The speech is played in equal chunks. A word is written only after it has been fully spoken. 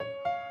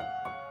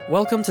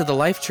Welcome to the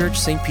Life Church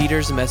St.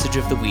 Peter's Message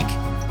of the Week.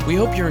 We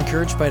hope you're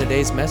encouraged by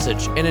today's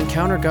message and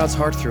encounter God's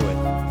heart through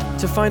it.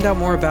 To find out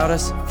more about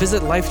us,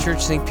 visit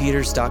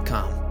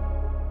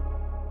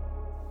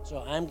lifechurchstpeters.com.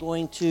 So I'm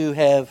going to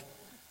have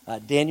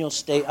Daniel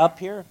stay up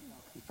here.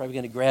 He's probably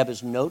going to grab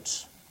his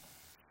notes.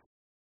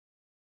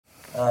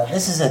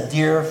 This is a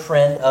dear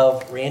friend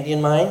of Randy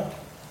and mine.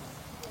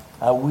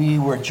 We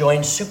were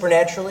joined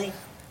supernaturally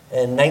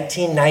in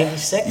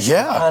 1996,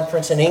 a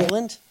conference in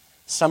England,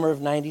 summer of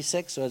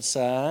 96, so it's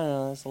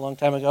a long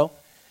time ago.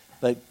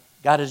 But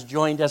God has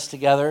joined us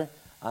together.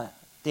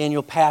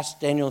 Daniel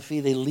and Fee,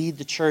 they lead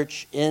the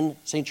church in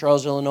St.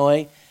 Charles,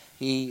 Illinois.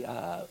 He,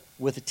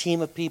 with a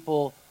team of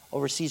people,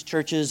 oversees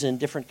churches in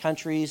different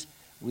countries.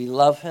 We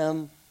love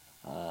him.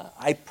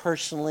 I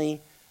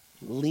personally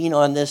lean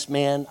on this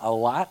man a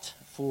lot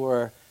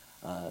for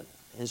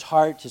his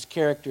heart, his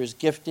character, his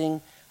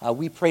gifting.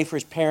 We pray for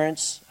his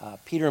parents,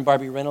 Peter and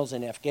Barbie Reynolds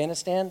in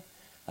Afghanistan.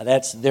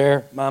 That's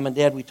their mom and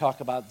dad. We talk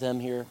about them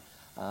here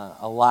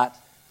a lot.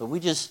 But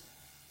we're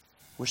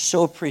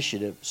so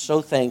appreciative,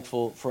 so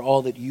thankful for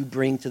all that you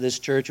bring to this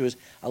church. It was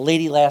a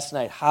lady last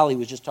night, Holly,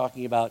 was just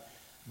talking about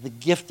the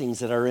giftings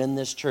that are in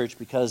this church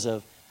because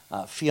of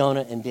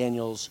Fiona and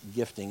Daniel's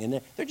gifting.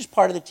 And they're just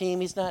part of the team.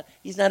 He's not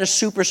a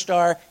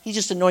superstar. He's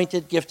just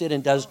anointed, gifted,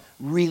 and does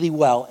really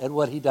well at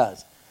what he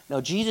does.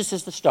 No, Jesus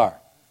is the star.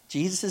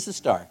 Jesus is the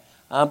star.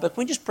 But can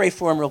we just pray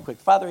for him real quick?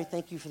 Father, I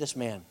thank you for this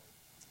man.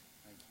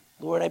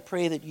 Lord, I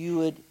pray that you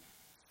would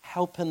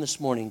help him this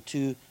morning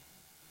to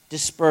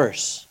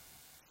disperse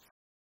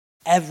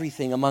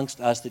everything amongst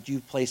us that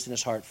you've placed in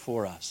his heart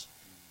for us.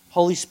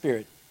 Holy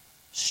Spirit,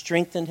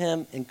 strengthen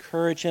him,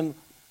 encourage him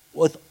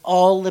with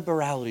all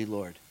liberality,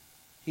 Lord.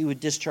 He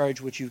would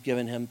discharge what you've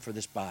given him for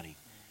this body.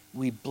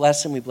 We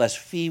bless him, we bless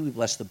Fee, we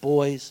bless the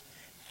boys.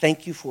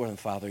 Thank you for him,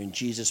 Father, in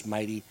Jesus'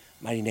 mighty,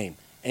 mighty name.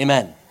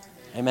 Amen.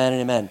 Amen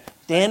and amen.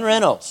 Dan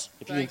Reynolds.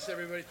 Thanks,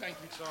 everybody. Thank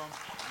you, Tom.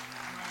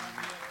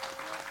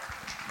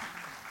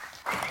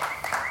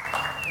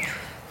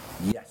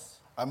 Yes.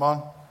 I'm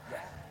on? Yeah.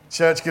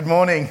 Church, good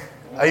morning.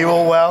 Are you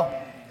all well?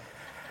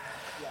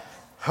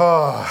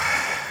 Oh,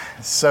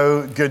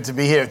 so good to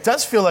be here. It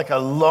does feel like a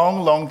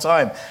long, long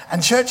time.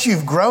 And church,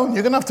 you've grown.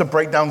 You're going to have to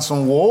break down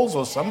some walls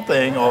or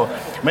something, or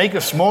make a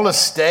smaller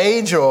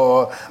stage,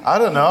 or I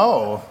don't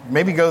know,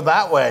 maybe go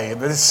that way.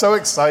 But it's so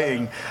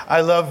exciting.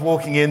 I love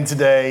walking in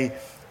today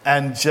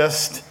and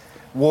just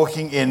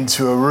walking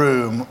into a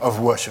room of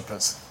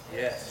worshipers.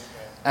 Yes.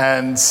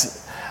 And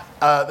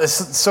there's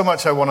so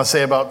much I want to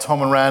say about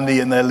Tom and Randy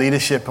and their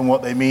leadership and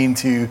what they mean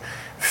to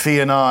Fee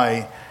and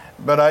I.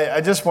 But I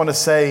just want to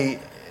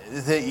say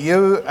that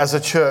you as a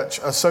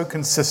church are so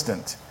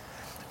consistent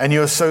and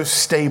you're so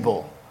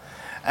stable.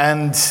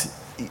 And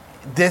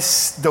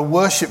the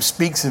worship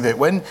speaks of it.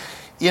 When,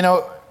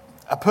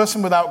 a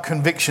person without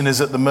conviction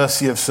is at the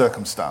mercy of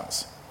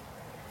circumstance.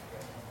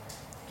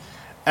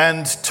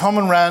 And Tom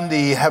and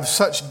Randy have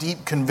such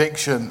deep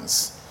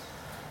convictions,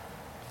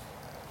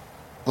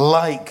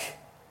 like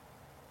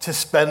to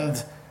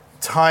spend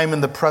time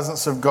in the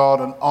presence of God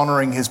and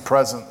honoring his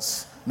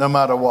presence, no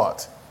matter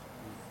what.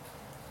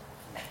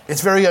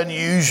 It's very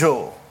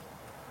unusual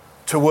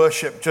to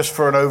worship just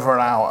for over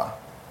an hour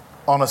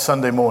on a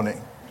Sunday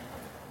morning,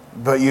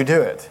 but you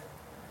do it.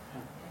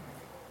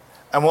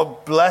 And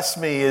what blessed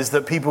me is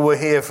that people were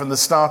here from the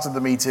start of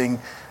the meeting,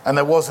 and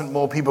there wasn't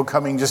more people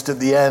coming just at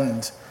the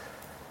end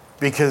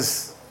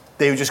because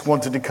they just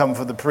wanted to come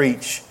for the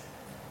preach.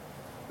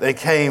 They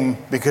came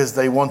because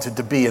they wanted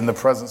to be in the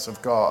presence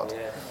of God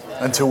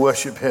and to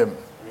worship him.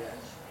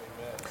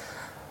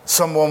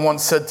 Someone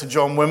once said to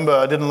John Wimber,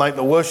 "I didn't like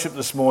the worship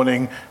this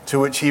morning," to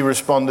which he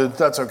responded,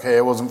 "That's okay,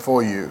 it wasn't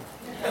for you."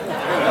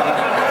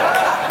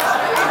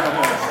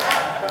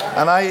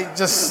 And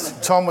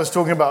Tom was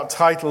talking about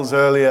titles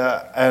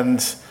earlier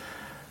and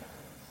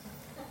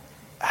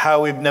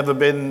how we've never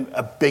been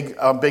big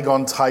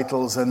on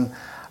titles. And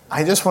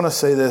I just want to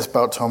say this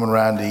about Tom and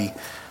Randy.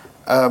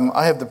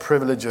 I have the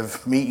privilege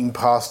of meeting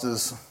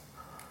pastors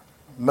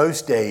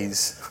most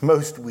days,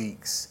 most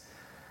weeks,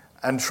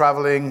 and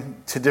traveling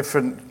to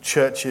different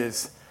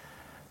churches.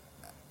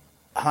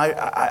 And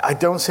I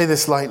don't say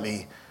this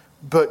lightly,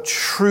 but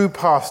true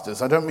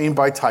pastors, I don't mean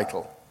by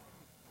title,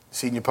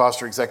 senior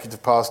pastor,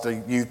 executive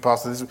pastor, youth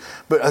pastor,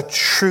 but a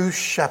true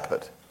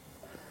shepherd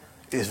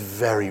is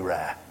very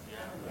rare.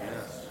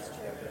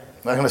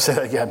 I'm going to say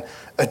that again.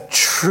 A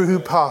true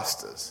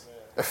pastors,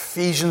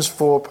 Ephesians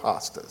 4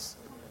 pastors,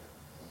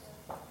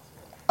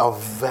 are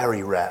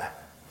very rare.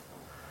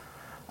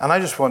 And I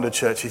just wonder,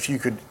 church, if you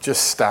could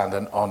just stand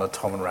and honor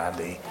Tom and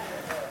Randy.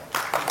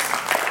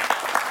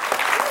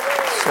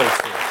 So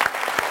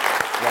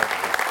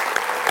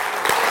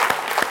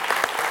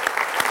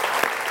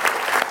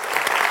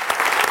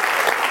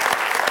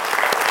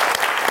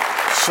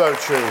true. So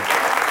true.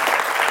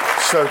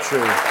 So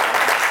true.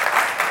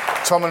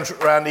 Tom and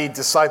Randy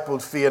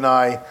discipled Fee and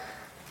I,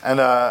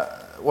 and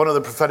one of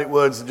the prophetic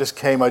words that just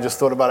came, I just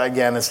thought about it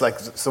again. It's like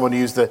someone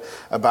used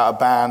about a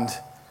band,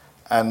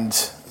 and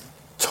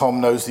Tom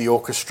knows the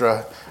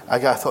orchestra. I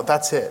thought,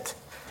 that's it.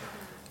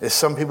 is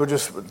some people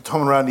just,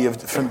 Tom and Randy,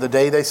 from the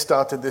day they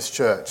started this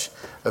church,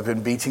 have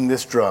been beating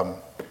this drum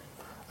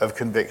of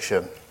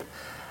conviction.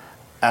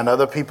 And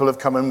other people have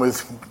come in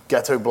with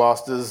ghetto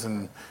blasters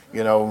and,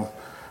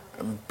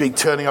 big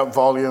turning up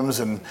volumes,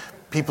 and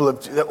people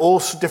have, all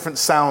different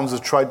sounds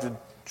have tried to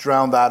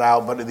drown that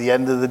out, but at the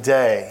end of the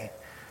day,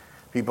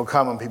 people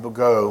come and people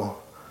go,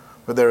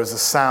 but there is a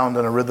sound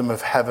and a rhythm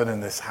of heaven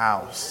in this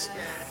house.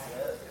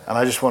 And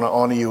I just want to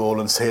honor you all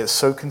and say it's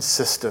so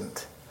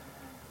consistent.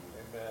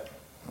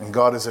 And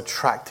God is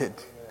attracted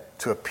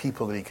to a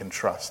people that he can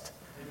trust.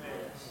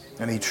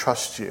 And he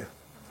trusts you.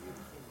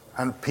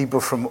 And people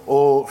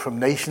from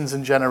nations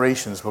and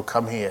generations will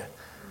come here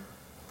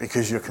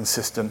because you're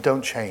consistent.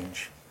 Don't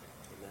change.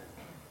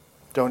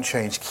 Don't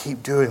change.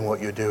 Keep doing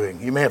what you're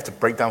doing. You may have to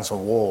break down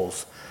some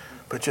walls,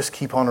 but just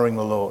keep honoring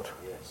the Lord.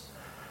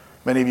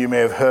 Many of you may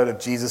have heard of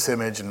Jesus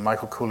Image and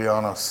Michael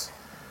Koulianos.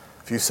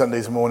 A few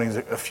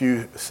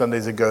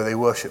Sundays ago, they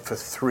worshiped for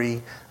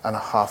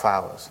 3.5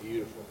 hours.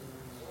 Beautiful.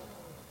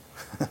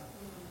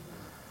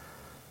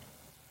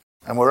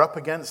 And we're up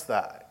against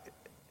that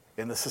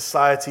in the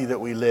society that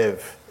we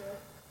live.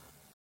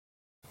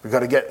 We've got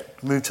to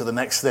move to the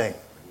next thing.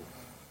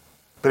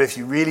 But if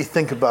you really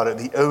think about it,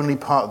 the only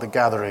part of the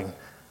gathering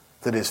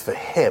that is for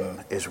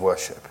him is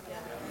worship.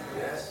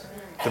 Yes.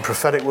 The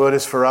prophetic word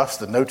is for us,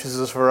 the notices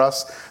is for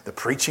us, the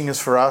preaching is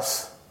for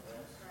us,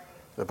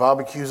 the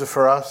barbecues are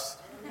for us.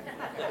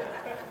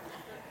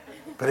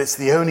 But it's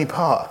the only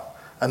part.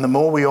 And the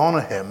more we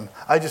honor him,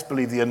 I just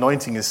believe the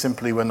anointing is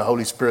simply when the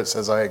Holy Spirit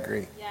says, I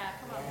agree. Yeah.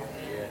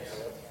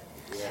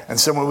 And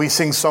so when we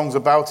sing songs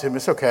about him,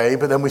 it's okay,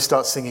 but then we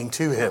start singing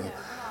to him.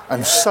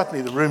 And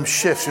suddenly the room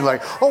shifts. You're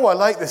like, oh, I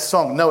like this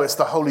song. No, it's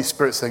the Holy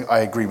Spirit saying, I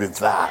agree with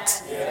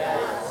that.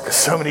 Because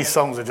so many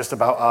songs are just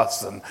about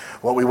us and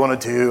what we want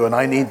to do, and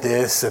I need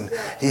this, and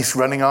he's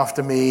running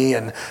after me,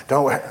 and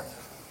don't...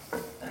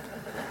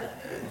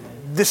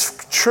 This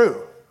is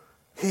true.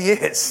 He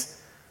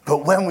is.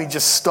 But when we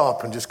just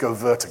stop and just go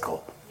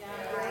vertical,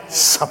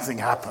 something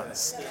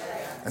happens.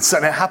 And so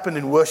it happened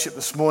in worship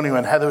this morning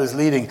when Heather was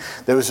leading.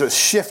 There was a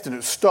shift and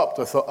it stopped.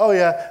 I thought, oh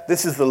yeah,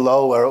 this is the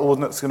lull where all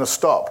that's going to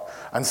stop.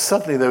 And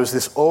suddenly there was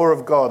this awe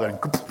of God,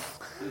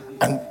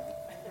 and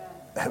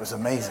it was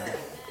amazing.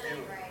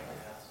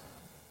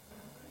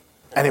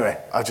 Anyway,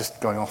 I'm just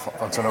going off.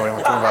 I don't know what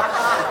I'm talking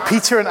about.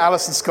 Peter and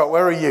Alison Scott,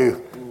 where are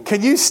you?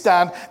 Can you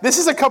stand? This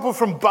is a couple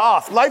from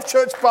Bath, Life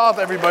Church Bath,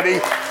 everybody.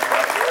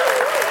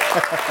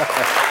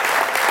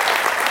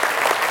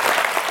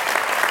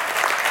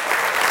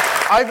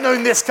 I've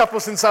known this couple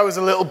since I was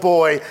a little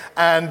boy,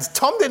 and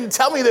Tom didn't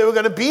tell me they were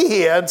going to be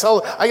here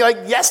until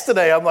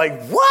yesterday. I'm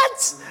like,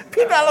 what?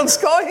 Peter Allen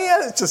Scott here?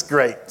 It's just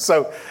great.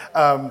 So,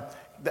 and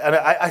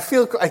I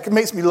feel it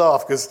makes me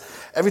laugh because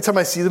every time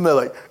I see them, they're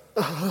like,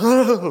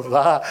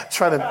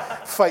 trying to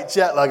fight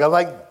jet lag. I'm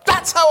like,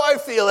 that's how I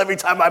feel every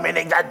time I'm in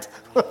England.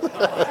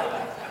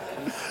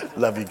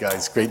 Love you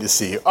guys. Great to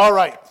see you. All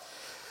right.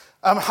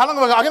 How long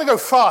am I going? I'm going to go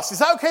fast. Is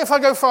that okay if I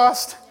go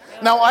fast?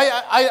 Now,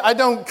 I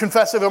don't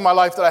confess over my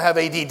life that I have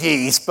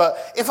ADDs,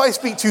 but if I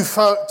speak too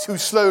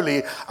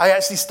slowly, I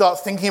actually start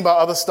thinking about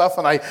other stuff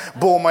and I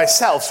bore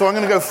myself. So I'm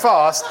going to go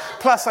fast.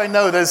 Plus, I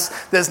know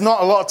there's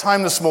not a lot of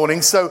time this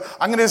morning, so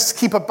I'm going to just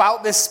keep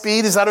about this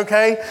speed. Is that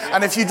okay?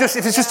 And if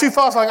it's just too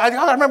fast, I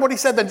don't remember what he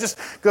said, then just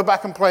go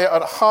back and play it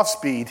at half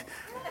speed.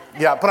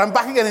 Yeah, but I'm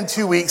back again in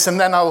 2 weeks, and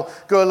then I'll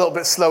go a little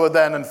bit slower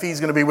then, and Fee's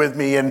going to be with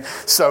me, and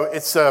so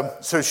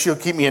so she'll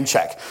keep me in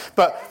check.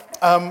 But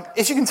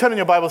if you can turn in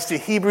your Bibles to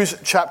Hebrews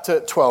chapter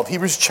 12.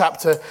 Hebrews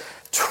chapter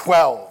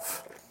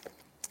 12.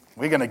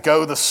 We're going to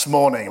go this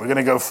morning. We're going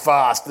to go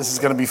fast. This is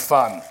going to be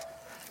fun.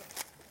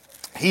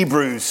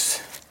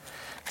 Hebrews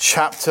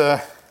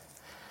chapter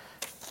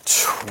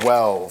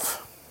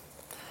 12.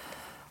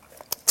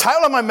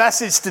 Title of my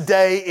message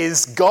today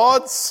is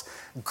God's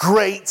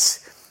Great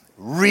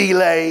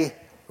Relay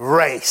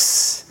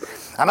Race.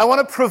 And I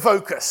want to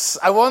provoke us.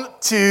 I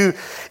want to,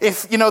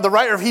 the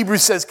writer of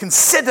Hebrews says,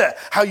 consider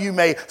how you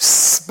may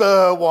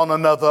spur one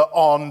another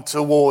on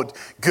toward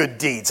good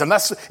deeds. And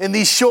that's in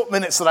these short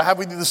minutes that I have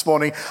with you this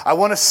morning. I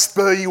want to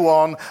spur you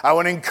on. I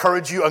want to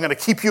encourage you. I'm going to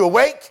keep you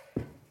awake.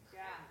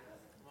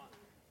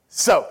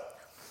 So,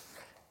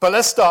 but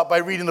let's start by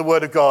reading the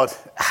Word of God.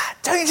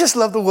 Don't you just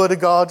love the Word of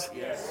God?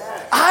 Yes.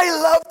 I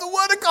love the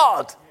Word of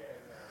God.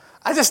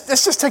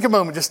 Let's just take a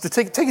moment just to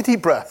take a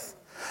deep breath.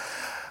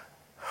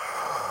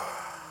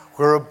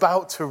 We're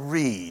about to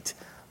read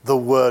the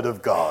Word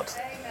of God.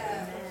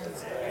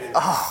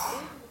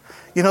 Oh,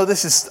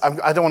 this is,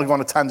 I don't want to go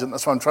on a tangent,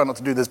 that's why I'm trying not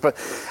to do this, but,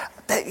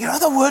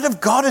 the Word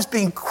of God is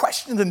being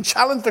questioned and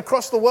challenged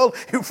across the world.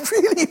 It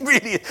really,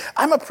 really,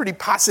 I'm a pretty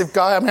passive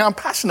guy. I mean, I'm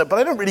passionate, but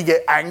I don't really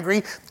get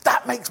angry.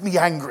 That makes me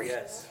angry.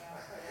 Yes.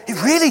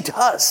 It really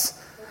does.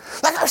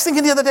 Like I was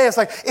thinking the other day, it's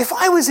like, if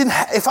I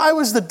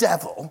was the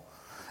devil,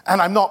 and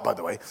I'm not, by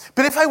the way,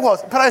 but if I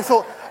was, but I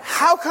thought,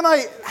 how can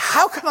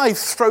I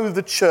throw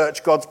the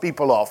church, God's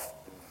people, off?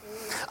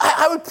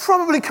 I would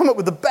probably come up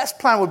with the best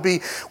plan would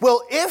be,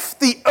 well, if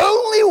the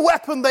only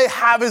weapon they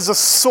have is a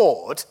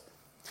sword,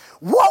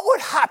 what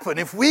would happen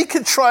if we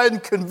could try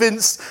and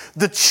convince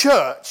the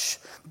church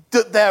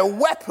that their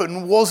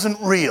weapon wasn't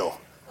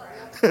real?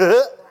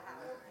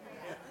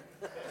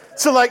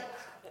 So like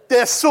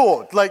their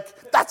sword,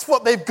 like that's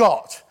what they've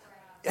got.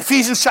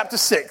 Ephesians chapter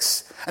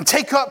 6. And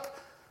take up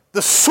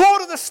the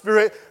sword of the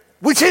Spirit,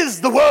 which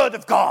is the word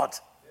of God.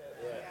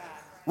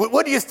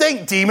 What do you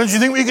think, demons? You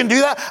think we can do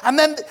that? And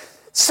then,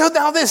 so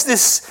now there's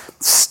this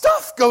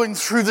stuff going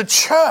through the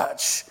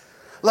church.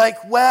 Like,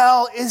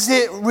 well, is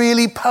it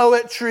really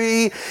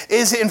poetry?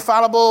 Is it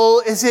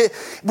infallible? Is it?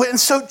 And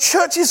so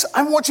churches,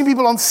 I'm watching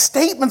people on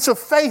statements of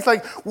faith,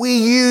 like we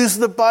use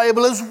the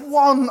Bible as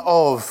one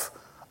of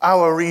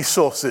our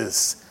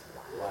resources.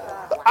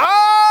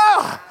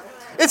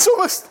 It's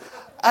almost,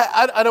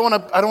 I don't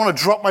want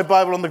to drop my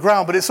Bible on the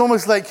ground, but it's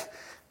almost like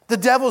the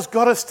devil's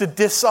got us to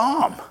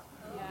disarm.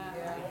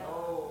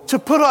 To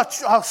put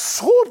our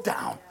sword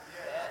down.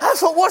 I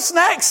thought, what's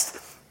next?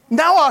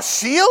 Now our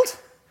shield?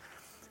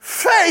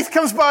 Faith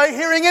comes by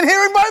hearing and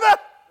hearing by the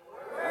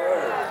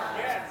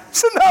word.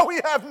 So now we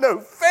have no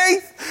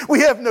faith.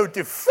 We have no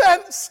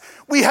defense.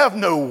 We have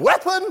no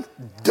weapon.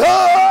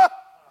 Duh!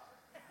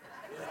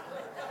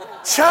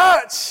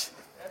 Church,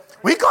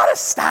 we got to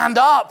stand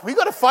up. We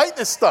got to fight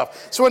this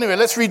stuff. So anyway,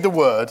 let's read the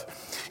word.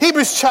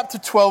 Hebrews chapter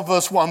 12,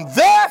 verse 1.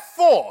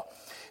 Therefore,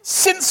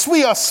 since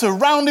we are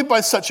surrounded by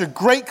such a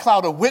great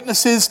cloud of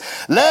witnesses,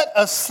 let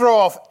us throw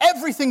off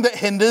everything that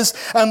hinders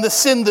and the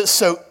sin that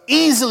so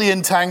easily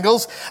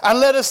entangles, and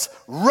let us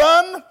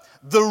run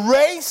the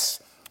race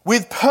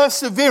with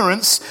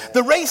perseverance,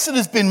 the race that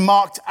has been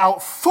marked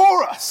out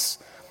for us.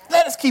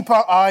 Let us keep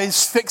our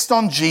eyes fixed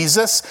on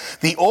Jesus,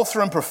 the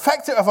author and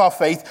perfecter of our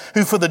faith,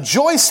 who for the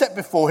joy set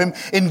before him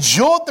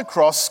endured the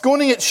cross,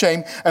 scorning its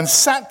shame, and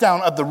sat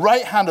down at the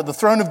right hand of the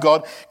throne of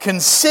God.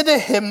 Consider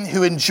him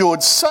who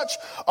endured such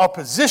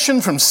opposition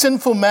from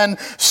sinful men,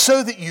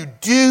 so that you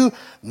do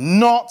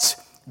not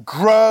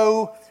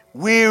grow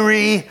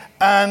weary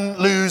and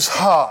lose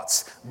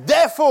heart.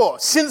 Therefore,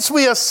 since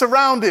we are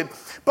surrounded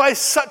by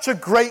such a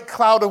great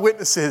cloud of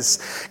witnesses,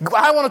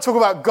 I want to talk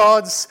about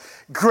God's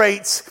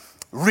great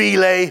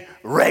relay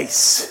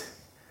race,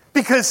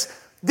 because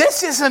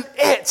this isn't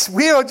it.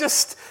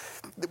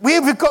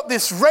 We've got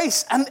this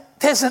race and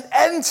there's an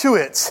end to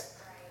it,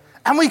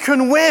 and we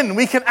can win.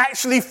 We can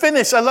actually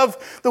finish. I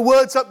love the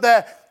words up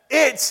there.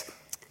 It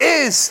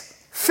is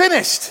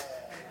finished.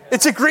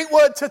 It's a Greek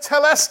word,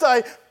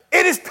 tetelestai.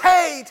 It is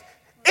paid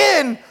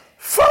in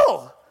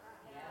full.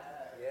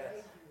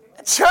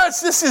 Church,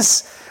 this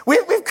is we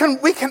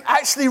can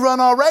actually run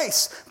our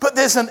race, but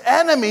there's an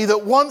enemy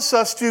that wants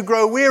us to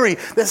grow weary.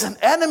 There's an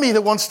enemy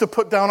that wants to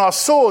put down our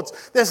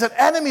swords. There's an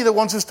enemy that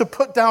wants us to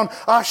put down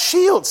our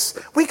shields.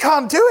 We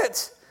can't do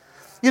it.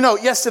 You know,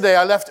 yesterday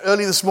I left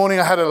early this morning.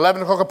 I had an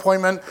 11 o'clock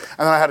appointment, and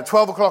then I had a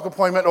 12 o'clock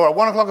appointment, or a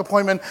 1 o'clock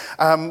appointment.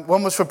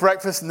 One was for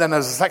breakfast, and then there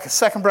was like a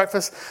second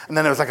breakfast, and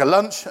then there was like a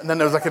lunch, and then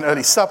there was like an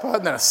early supper,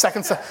 and then a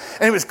second supper.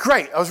 And it was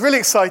great. I was really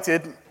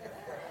excited,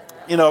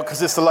 you know,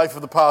 because it's the life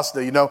of the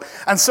pastor, you know.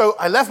 And so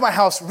I left my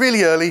house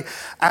really early,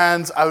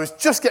 and I was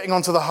just getting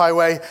onto the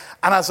highway.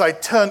 And as I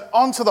turned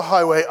onto the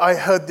highway, I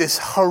heard this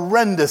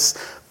horrendous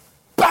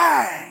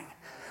bang.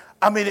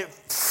 I mean,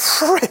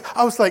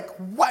 I was like,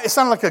 what? It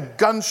sounded like a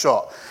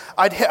gunshot.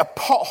 I'd hit a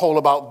pothole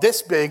about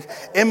this big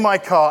in my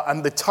car,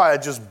 and the tire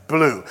just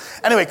blew.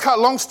 Anyway, cut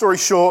a long story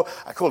short,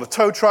 I called a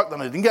tow truck,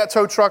 then I didn't get a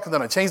tow truck, and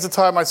then I changed the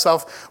tire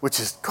myself,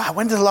 which is, God,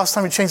 when did the last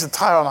time we changed the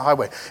tire on a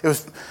highway?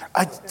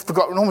 I'd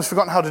almost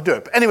forgotten how to do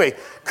it. But anyway,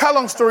 cut a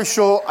long story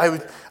short,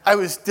 I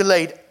was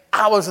delayed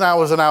hours and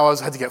hours and hours.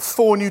 I had to get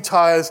 4 new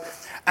tires.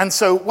 And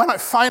so when I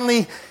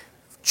finally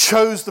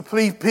chose the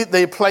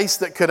place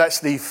that could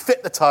actually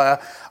fit the tire,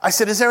 I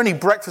said, is there any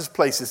breakfast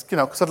places? You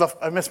know, because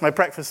I miss my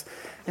breakfast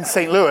in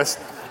St. Louis.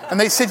 And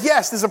they said,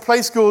 yes, there's a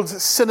place called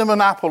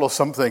Cinnamon Apple or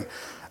something.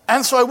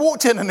 And so I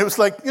walked in, and it was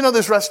like, you know,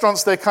 those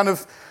restaurants, they're kind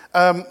of,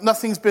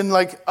 nothing's been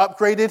like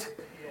upgraded,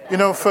 you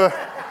know, for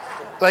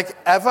like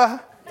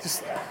ever.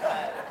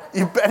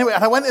 Anyway,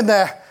 and I went in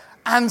there,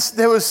 and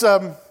there was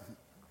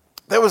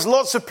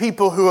lots of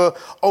people who are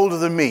older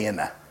than me in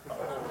there.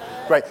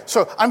 Right,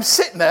 so I'm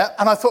sitting there,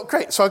 and I thought,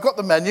 great. So I got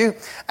the menu,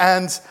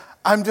 and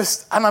I'm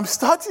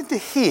starting to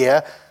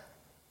hear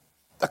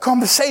a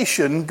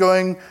conversation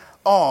going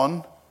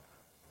on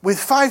with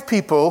 5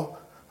 people,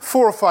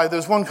 4 or 5. There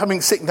was one coming,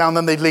 sitting down,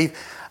 then they'd leave,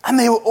 and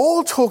they were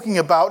all talking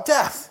about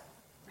death.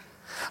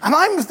 And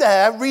I'm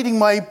there reading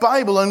my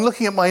Bible and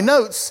looking at my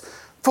notes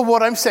for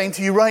what I'm saying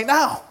to you right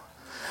now.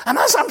 And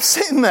as I'm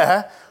sitting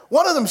there,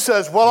 one of them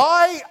says, well,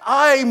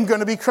 I'm going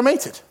to be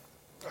cremated.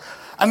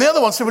 And the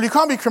other one said, well, you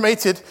can't be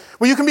cremated.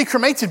 Well, you can be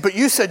cremated, but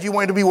you said you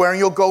wanted to be wearing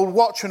your gold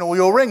watch and all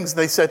your rings. And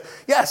they said,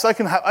 yes, I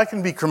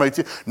can be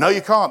cremated. No,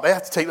 you can't. They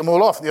have to take them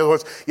all off. And the other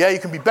one's, yeah, you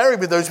can be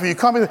buried with those, but you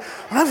can't be. And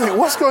I'm thinking,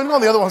 what's going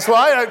on? The other one said,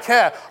 well, I don't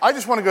care. I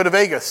just want to go to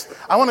Vegas.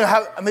 And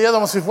the other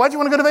one says, why do you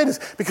want to go to Vegas?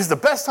 Because the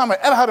best time I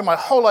ever had in my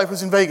whole life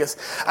was in Vegas.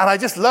 And I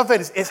just love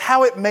Vegas. It's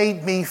how it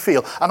made me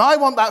feel. And I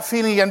want that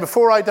feeling again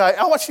before I die.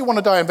 I actually want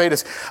to die in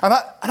Vegas. And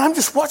I'm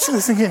just watching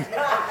this thinking,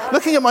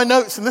 looking at my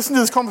notes and listening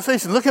to this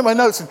conversation, looking at my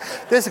notes and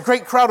There's a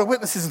great crowd of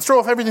witnesses and throw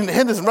off everything that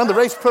hinders and run the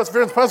race with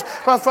perseverance,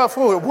 pass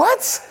forward.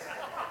 What?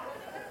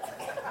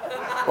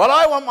 Well,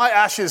 I want my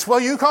ashes.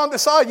 Well, you can't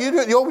decide. You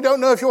don't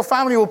know if your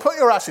family will put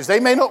your ashes. They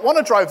may not want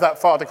to drive that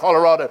far to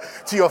Colorado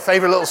to your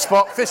favorite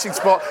little fishing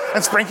spot,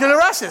 and sprinkle your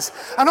ashes.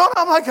 And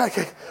I'm like,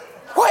 okay,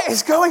 what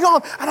is going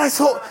on? And I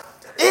thought,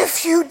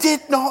 if you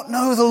did not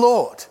know the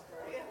Lord,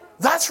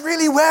 that's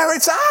really where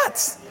it's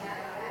at.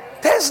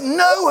 There's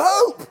no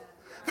hope.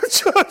 But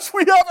church,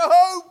 we have a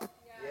hope.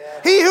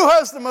 He who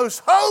has the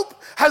most hope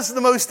has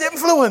the most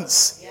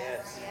influence.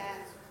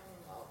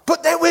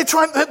 But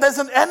there's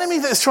an enemy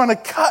that's trying to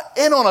cut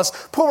in on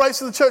us. Paul writes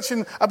to the church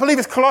in, I believe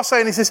it's Colossae,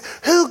 and he says,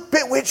 who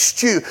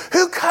bewitched you?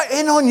 Who cut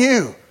in on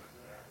you?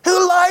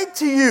 Who lied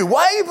to you?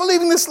 Why are you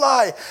believing this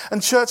lie?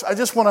 And church, I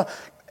just want to,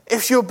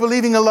 if you're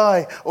believing a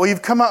lie, or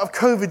you've come out of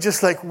COVID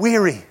just like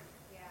weary,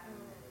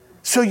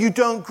 so you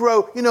don't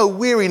grow,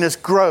 weariness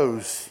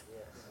grows.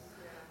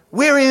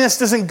 Weariness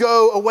doesn't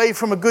go away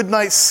from a good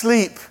night's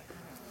sleep.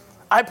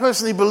 I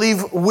personally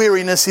believe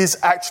weariness is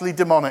actually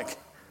demonic.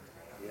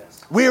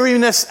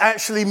 Weariness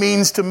actually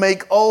means to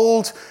make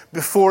old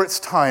before it's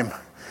time.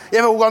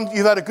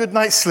 You've had a good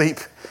night's sleep,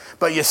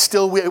 but you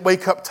still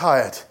wake up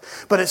tired.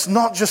 But it's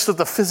not just of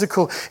the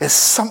physical, it's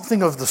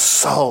something of the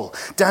soul.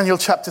 Daniel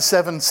chapter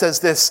 7 says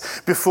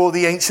this, before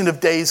the Ancient of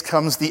Days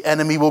comes, the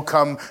enemy will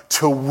come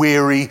to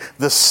weary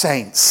the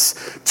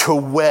saints, to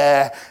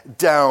wear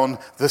down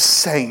the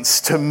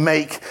saints, to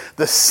make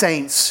the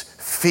saints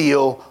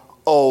feel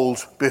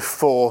old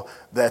before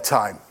their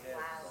time.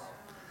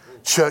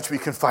 Church, we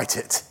can fight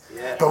it.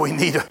 But we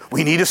need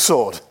a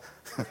sword.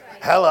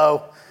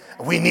 Hello.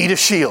 We need a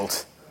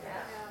shield.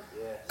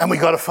 And we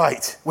got to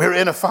fight. We're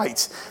in a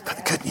fight. But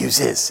the good news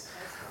is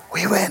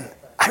we win.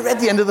 I read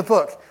the end of the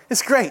book.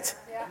 It's great.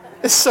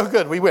 It's so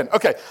good. We win.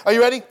 Okay. Are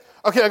you ready?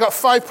 Okay. I got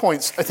 5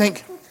 points. I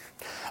think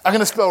I'm going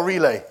to spell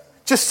relay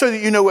just so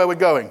that you know where we're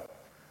going.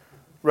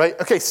 Right?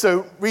 Okay.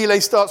 So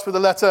relay starts with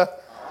the letter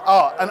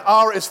R. And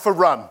R is for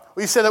run.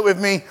 Will you say that with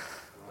me?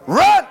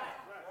 Run!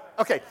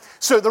 Okay,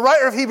 so the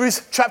writer of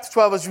Hebrews chapter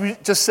 12, as we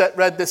just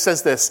read this,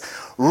 says this.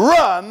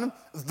 Run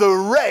the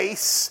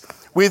race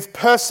with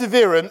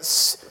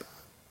perseverance,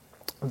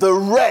 the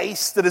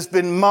race that has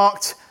been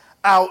marked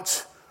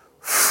out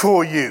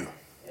for you.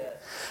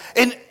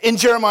 In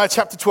Jeremiah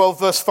chapter 12,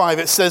 verse 5,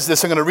 it says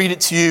this. I'm going to read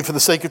it to you for the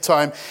sake of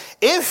time.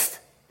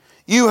 If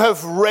you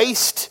have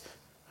raced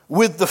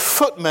with the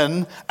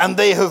footmen and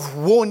they have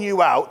worn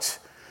you out,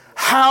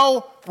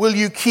 how will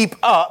you keep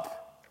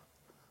up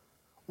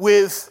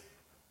with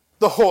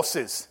the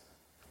horses?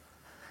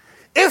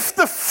 If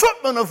the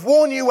footmen have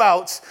worn you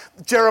out,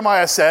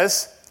 Jeremiah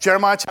says,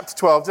 Jeremiah chapter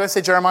 12, did I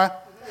say Jeremiah?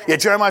 Yeah,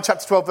 Jeremiah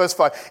chapter 12, verse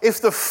 5.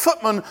 If the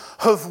footmen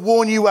have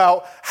worn you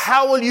out,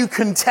 how will you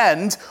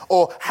contend,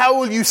 or how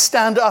will you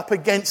stand up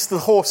against the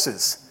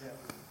horses?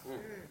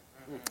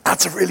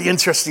 That's a really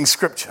interesting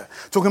scripture.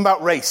 Talking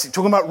about race,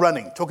 talking about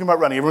running.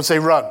 Everyone say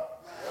run.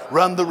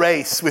 Run the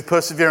race with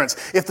perseverance.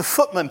 If the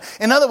footman,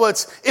 in other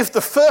words, if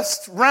the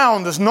first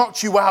round has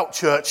knocked you out,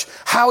 church,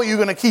 how are you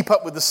going to keep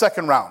up with the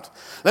second round?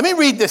 Let me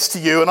read this to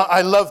you, and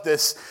I love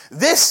this.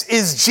 This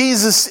is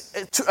Jesus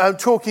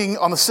talking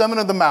on the Sermon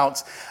on the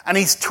Mount, and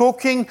he's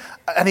talking,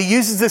 and he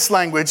uses this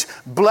language,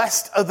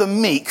 blessed are the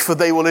meek, for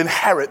they will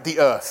inherit the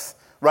earth.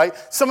 Right?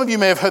 Some of you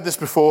may have heard this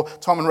before.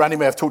 Tom and Randy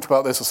may have talked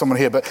about this, or someone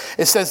here, but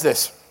it says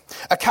this.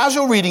 A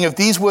casual reading of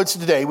these words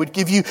today would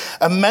give you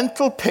a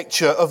mental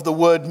picture of the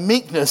word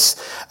meekness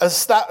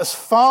as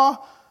far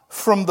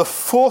from the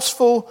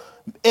forceful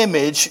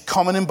image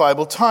common in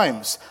Bible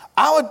times.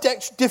 Our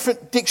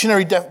different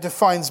dictionary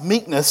defines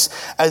meekness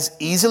as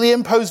easily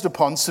imposed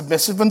upon,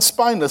 submissive and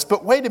spineless.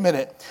 But wait a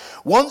minute.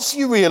 Once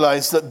you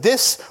realize that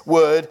this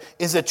word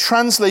is a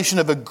translation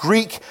of a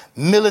Greek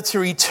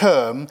military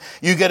term,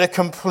 you get a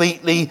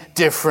completely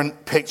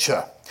different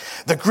picture.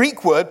 The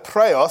Greek word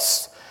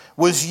praeos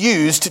was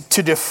used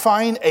to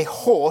define a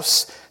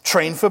horse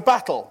trained for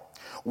battle.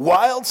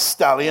 Wild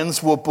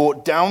stallions were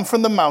brought down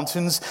from the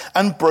mountains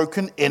and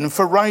broken in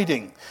for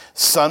riding.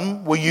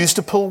 Some were used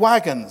to pull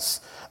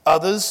wagons.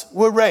 Others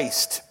were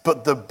raced,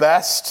 but the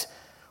best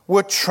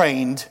were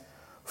trained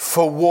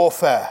for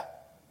warfare.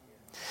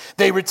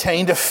 They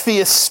retained a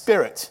fierce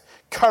spirit,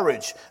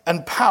 courage,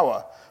 and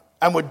power,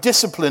 and were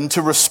disciplined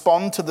to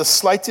respond to the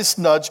slightest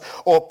nudge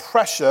or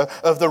pressure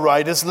of the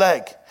rider's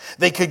leg.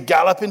 They could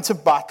gallop into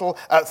battle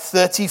at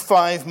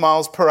 35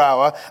 miles per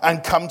hour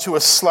and come to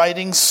a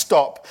sliding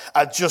stop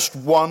at just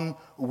one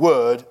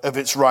word of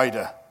its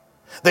rider.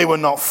 They were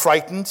not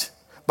frightened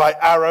by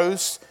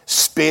arrows,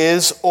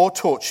 spears, or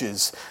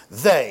torches.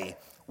 They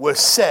were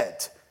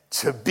said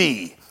to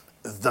be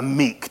the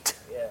meek.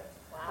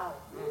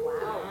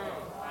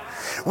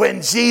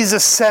 When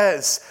Jesus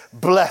says,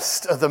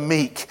 blessed are the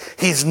meek,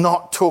 he's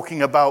not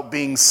talking about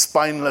being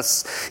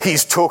spineless.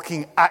 He's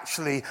talking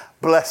actually,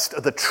 blessed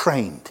are the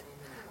trained,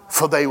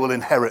 for they will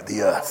inherit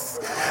the earth.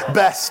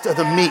 Best are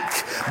the meek,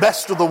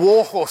 best are the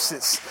war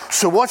horses.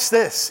 So watch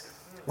this.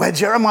 Where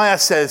Jeremiah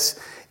says,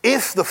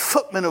 if the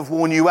footmen have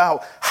worn you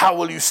out, how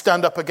will you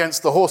stand up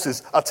against the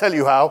horses? I'll tell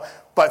you how.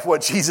 by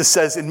what Jesus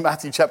says in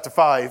Matthew chapter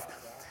 5,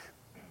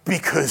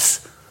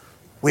 because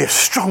we are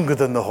stronger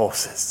than the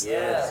horses.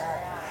 Yes.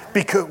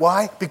 Because,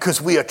 why?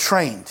 Because we are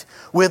trained.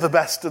 We're the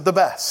best of the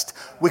best.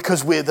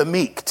 Because we're the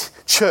meek.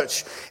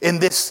 Church, in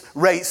this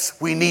race,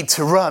 we need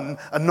to run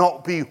and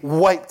not be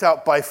wiped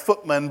out by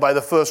footmen by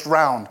the first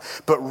round,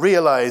 but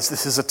realize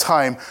this is a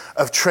time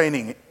of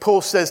training.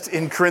 Paul says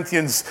in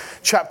Corinthians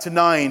chapter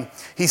 9,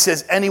 he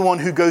says, anyone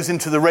who goes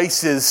into the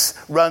races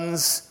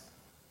runs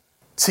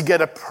to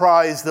get a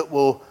prize that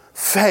will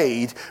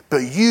fade, but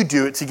you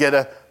do it to get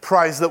a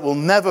prize that will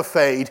never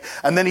fade.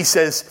 And then he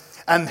says,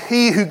 and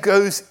he who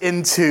goes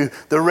into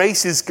the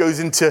races goes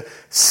into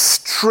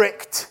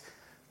strict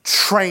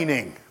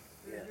training.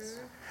 Yes.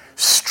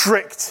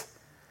 Strict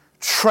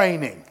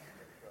training.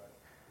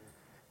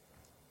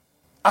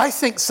 I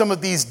think some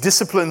of these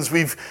disciplines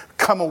we've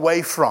come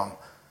away from,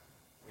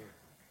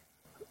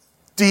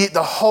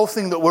 the whole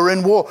thing that we're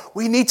in war,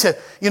 we need to,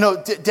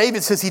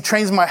 David says he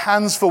trains my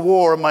hands for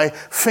war and my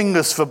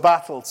fingers for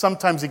battle.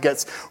 Sometimes it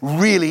gets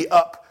really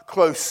up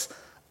close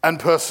and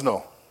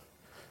personal.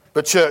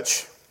 But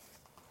church,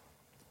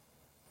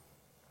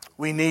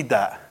 we need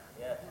that.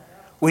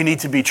 We need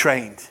to be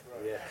trained.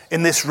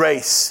 In this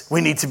race,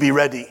 we need to be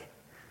ready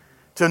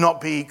to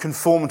not be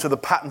conformed to the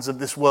patterns of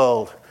this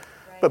world,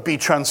 but be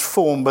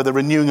transformed by the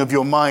renewing of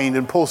your mind.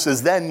 And Paul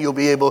says, then you'll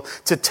be able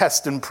to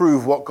test and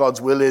prove what God's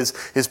will is,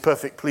 his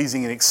perfect,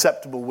 pleasing, and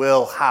acceptable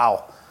will.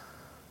 How?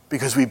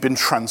 Because we've been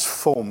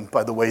transformed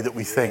by the way that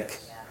we think.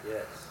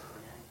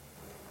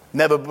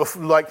 Never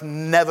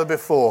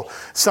before.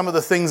 Some of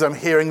the things I'm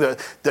hearing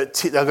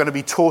that are going to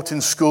be taught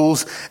in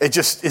schools, it's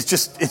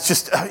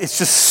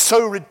just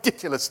so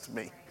ridiculous to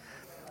me.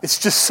 It's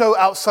just so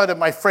outside of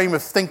my frame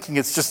of thinking.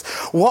 It's just,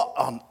 what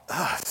on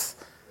earth?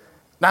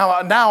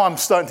 Now I'm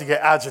starting to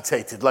get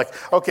agitated. Like,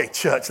 okay,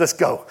 church, let's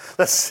go.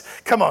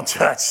 Come on,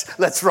 church,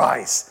 let's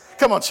rise.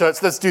 Come on,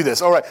 church, let's do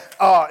this. All right,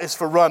 R is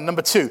for run.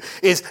 Number 2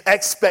 is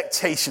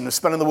expectation. I'm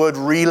spelling the word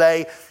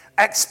relay.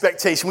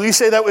 Expectation. Will you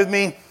say that with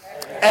me?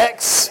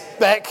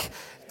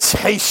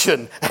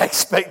 Expectation.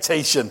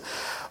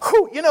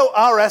 Whew,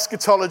 our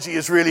eschatology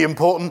is really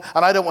important,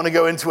 and I don't want to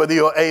go into whether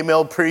you're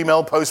A-mill,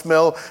 pre-mill,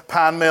 post-mill,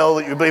 pan-mill,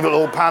 that you believe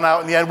it'll all pan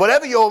out in the end.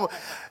 Whatever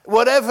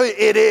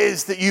it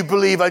is that you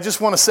believe, I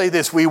just want to say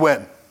this: we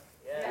win.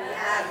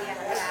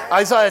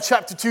 Isaiah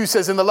chapter 2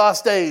 says, in the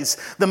last days,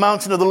 the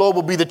mountain of the Lord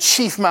will be the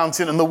chief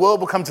mountain, and the world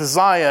will come to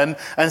Zion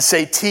and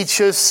say, teach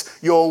us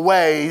your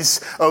ways,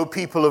 O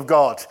people of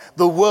God.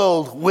 The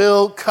world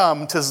will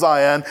come to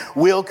Zion,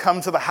 will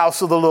come to the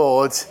house of the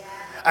Lord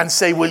and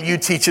say, will you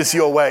teach us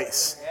your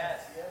ways?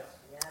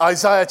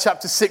 Isaiah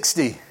chapter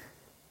 60.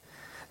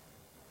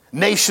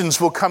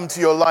 Nations will come to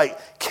your light,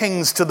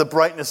 kings to the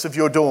brightness of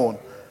your dawn.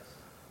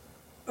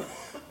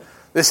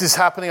 This is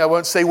happening, I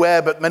won't say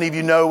where, but many of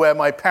you know where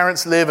my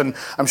parents live, and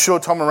I'm sure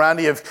Tom and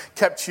Randy have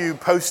kept you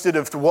posted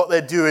of what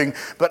they're doing.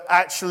 But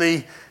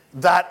actually,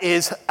 that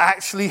is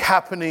actually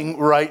happening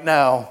right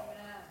now.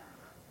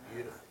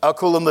 I'll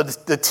call them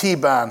the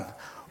T-Ban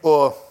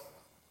or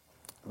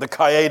the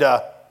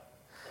Qaeda.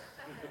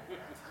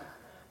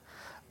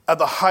 At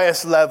the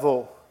highest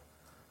level,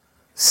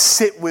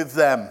 sit with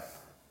them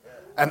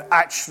and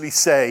actually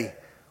say,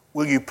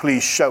 will you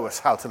please show us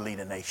how to lead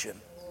a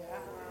nation?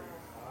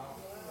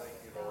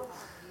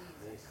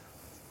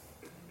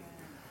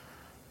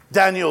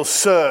 Daniel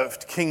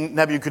served King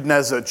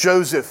Nebuchadnezzar.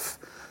 Joseph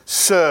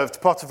served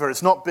Potiphar.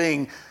 It's not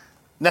being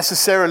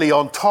necessarily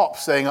on top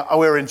saying, oh,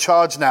 we're in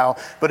charge now,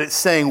 but it's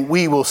saying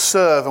we will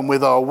serve and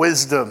with our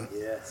wisdom.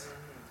 Yes.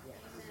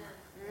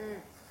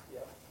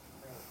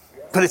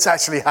 But it's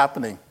actually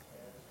happening.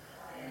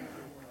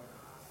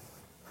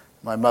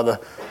 My mother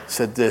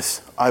said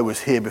this: I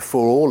was here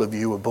before all of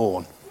you were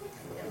born.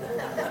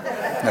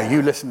 Now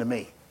you listen to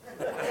me.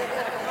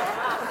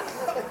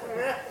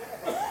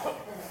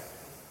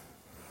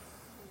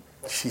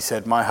 She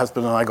said, my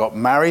husband and I got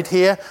married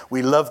here.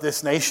 We love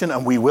this nation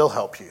and we will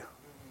help you.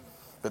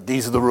 But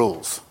these are the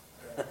rules.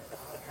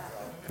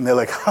 And they're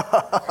like,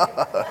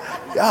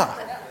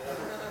 yeah.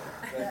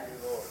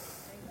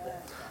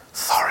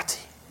 Authority.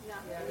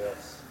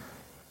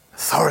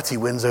 Authority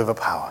wins over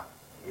power.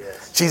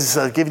 Jesus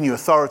said, I've given you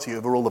authority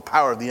over all the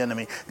power of the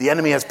enemy. The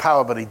enemy has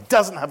power, but he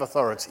doesn't have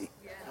authority.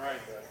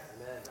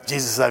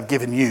 Jesus said, I've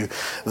given you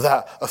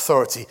that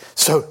authority.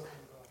 So,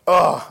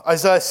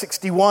 Isaiah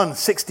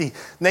 60,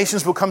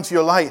 nations will come to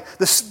your light.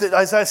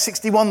 Isaiah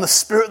 61, the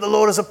Spirit of the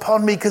Lord is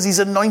upon me because he's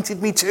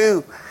anointed me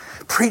to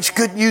preach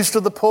good news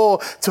to the poor,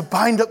 to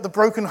bind up the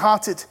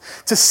brokenhearted,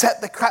 to set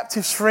the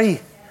captives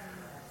free.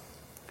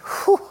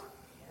 Whew.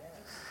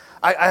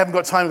 I haven't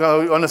got time to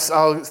go on this,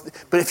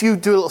 but if you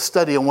do a little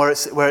study on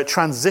where it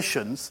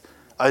transitions,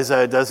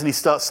 Isaiah does, and he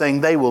starts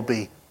saying they will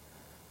be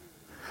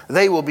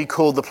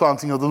called the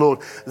planting of the Lord.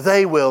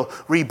 They will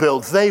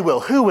rebuild.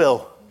 Who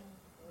will?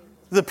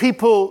 The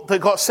people that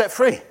got set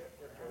free.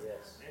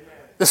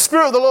 The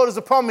Spirit of the Lord is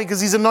upon me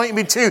because he's anointed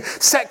me to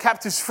set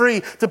captives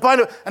free, to bind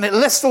up. And it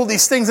lists all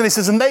these things and he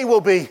says, and they will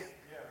be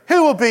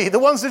Who will be? The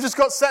ones that just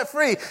got set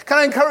free. Can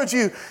I encourage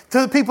you,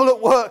 to the people at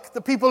work,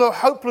 the people who are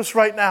hopeless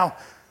right now,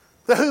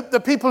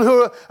 the people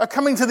who are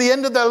coming to the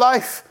end of their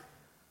life,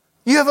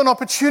 you have an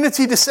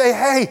opportunity to say,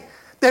 hey,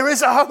 there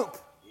is a hope.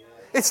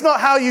 It's not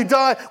how you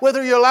die,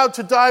 whether you're allowed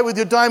to die with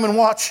your diamond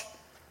watch,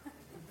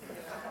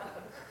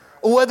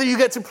 or whether you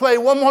get to play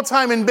one more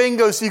time in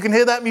bingo so you can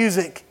hear that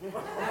music.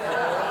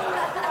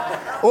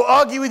 Or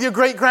argue with your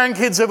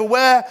great-grandkids over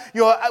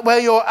where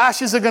your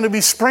ashes are going to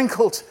be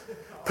sprinkled.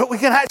 But we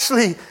can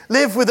actually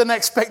live with an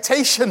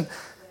expectation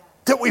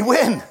that we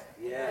win.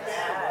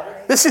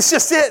 Yes. This is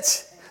just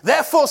it.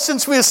 Therefore,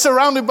 since we are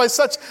surrounded by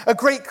such a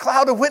great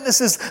cloud of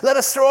witnesses, let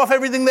us throw off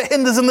everything that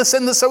hinders and the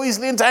sin that so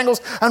easily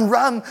entangles and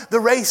run the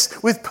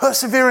race with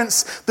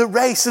perseverance. The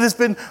race that has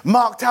been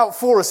marked out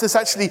for us. There's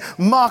actually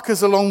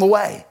markers along the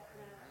way.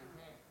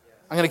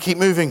 I'm going to keep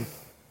moving.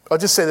 I'll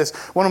just say this.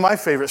 One of my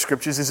favorite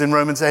scriptures is in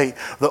Romans 8,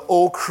 that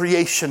all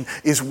creation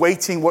is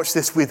waiting, watch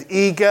this, with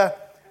eager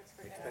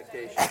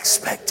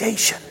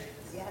expectation.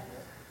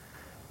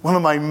 One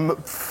of my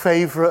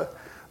favorite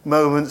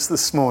moments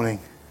this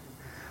morning,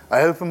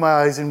 I opened my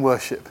eyes in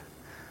worship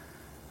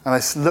and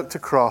I looked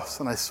across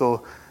and I saw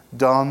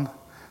Don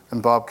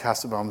and Bob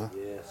Casabaum.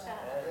 Yes.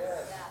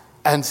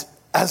 And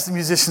as the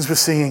musicians were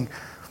singing,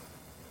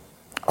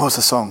 what was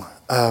the song?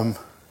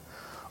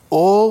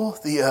 All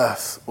the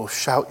earth will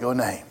shout your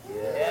name.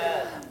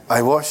 Yeah.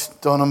 I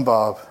watched Don and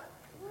Bob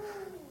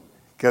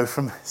go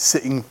from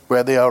sitting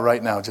where they are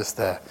right now, just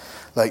there,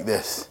 like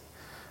this.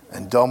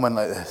 And Don went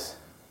like this.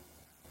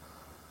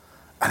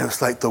 And it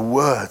was like the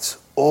words,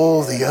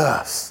 all the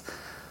earth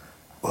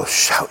will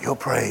shout your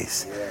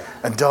praise. Yeah.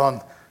 And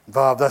Don,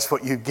 Bob, that's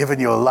what you've given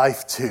your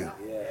life to.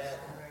 Yeah.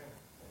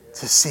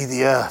 To see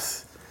the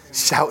earth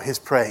shout his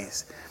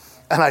praise.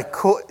 And I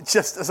caught,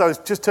 just as I was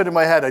just turning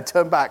my head, I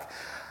turned back.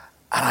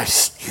 And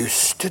you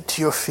stood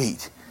to your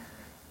feet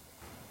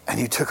and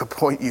you took a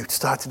point, you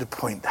started to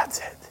point, that's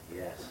it.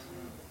 Yes.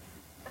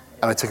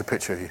 And I took a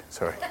picture of you,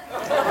 sorry.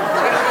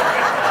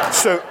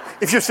 So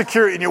if you're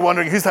security and you're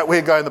wondering who's that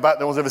weird guy in the back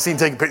no one's ever seen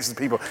taking pictures of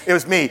people, it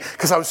was me,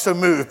 because I was so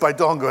moved by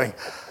Don going,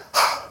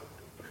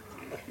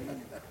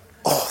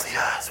 all the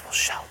earth will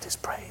shout his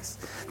praise.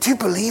 Do you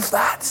believe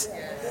that?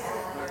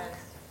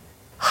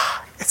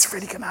 It's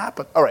really going to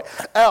happen. All right,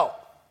 L.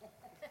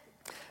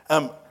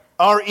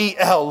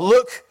 R-E-L,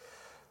 look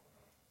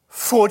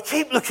forward.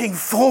 Keep looking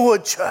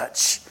forward,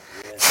 church.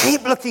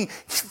 Keep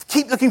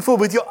looking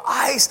forward with your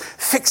eyes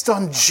fixed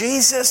on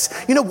Jesus.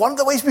 You know, one of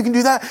the ways we can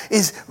do that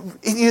is,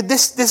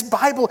 this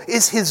Bible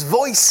is his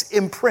voice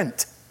in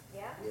print.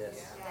 Yeah.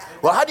 Yes.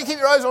 Well, how do you keep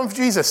your eyes on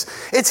Jesus?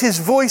 It's his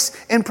voice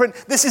in print.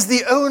 This is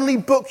the only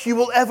book you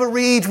will ever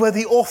read where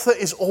the author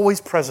is always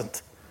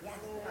present.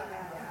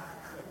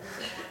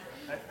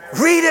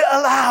 Read it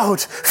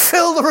aloud.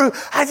 Fill the room.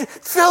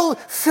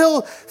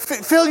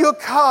 Fill your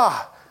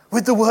car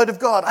with the Word of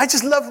God. I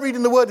just love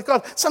reading the Word of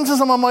God. Sometimes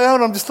I'm on my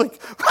own. I'm just like,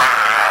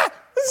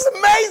 this is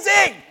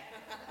amazing.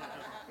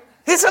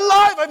 It's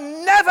alive. I've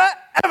never,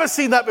 ever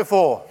seen that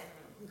before.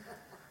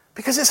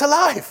 Because it's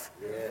alive.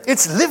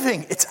 It's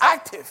living. It's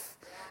active.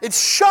 It's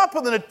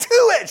sharper than a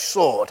two-edged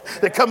sword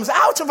that comes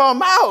out of our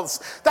mouths.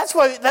 That's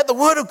why let the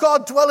Word of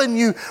God dwell in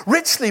you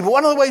richly. But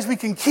one of the ways we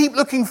can keep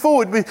looking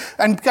forward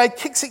and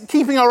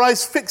keeping our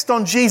eyes fixed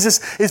on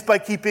Jesus is by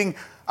keeping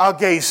our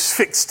gaze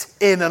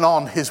fixed in and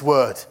on his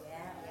Word.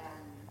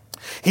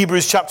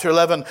 Hebrews chapter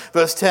 11,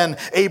 verse 10,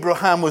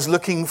 Abraham was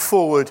looking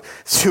forward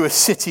to a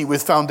city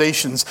with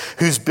foundations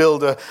whose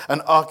builder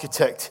and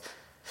architect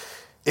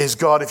is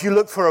God. If you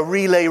look for a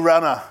relay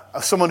runner,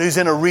 someone who's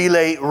in a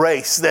relay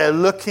race, they are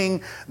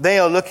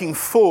looking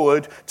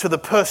forward to the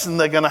person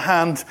they're going to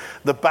hand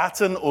the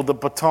baton or the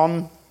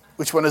baton.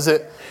 Which one is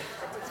it?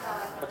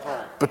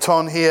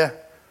 Baton here,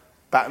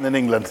 baton in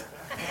England.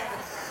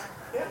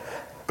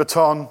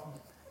 Baton.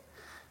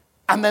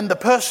 And then the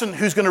person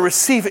who's going to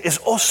receive it is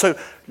also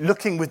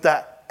looking with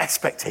that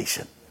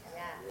expectation.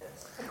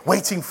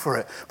 Waiting for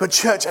it. But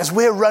church, as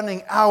we're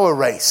running our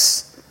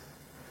race,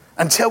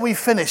 until we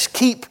finish,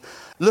 keep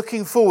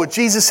looking forward.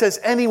 Jesus says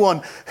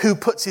anyone who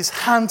puts his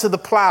hand to the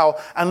plow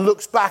and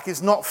looks back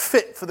is not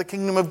fit for the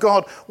kingdom of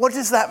God. What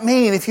does that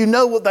mean? If you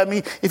know what that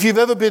means, if you've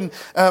ever been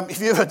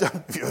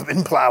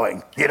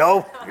plowing, you've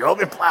all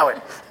been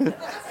plowing.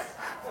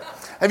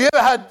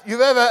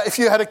 If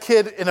you had a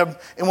kid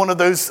in one of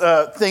those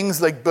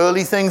things like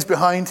burly things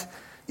behind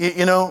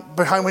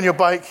when your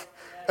bike?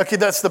 Okay,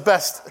 that's the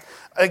best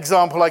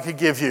example I could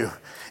give you.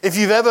 If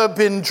you've ever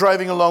been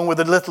driving along with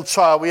a little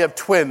child, we have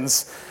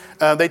twins.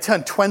 They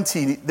turned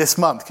 20 this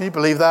month. Can you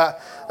believe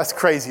that? That's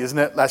crazy, isn't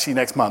it? Actually,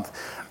 next month.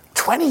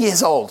 20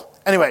 years old.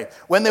 Anyway,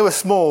 when they were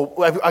small,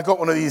 I got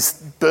one of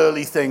these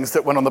burly things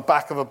that went on the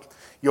back of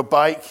your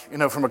bike,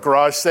 from a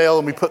garage sale,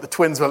 and we put the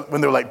twins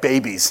when they were like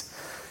babies.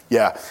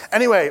 Yeah.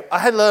 Anyway, I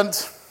had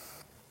learned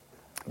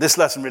this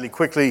lesson really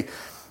quickly.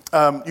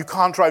 You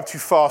can't drive too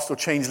fast or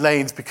change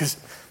lanes because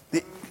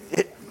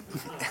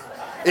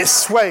it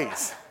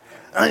sways.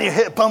 And then you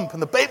hit a bump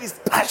and the baby's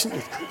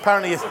passionate.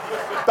 Apparently it's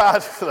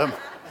bad for them.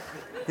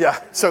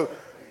 Yeah, so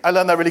I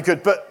learned that really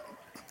good. But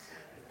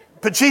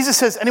But Jesus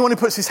says, anyone who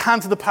puts his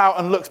hand to the plow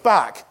and looks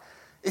back,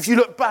 if you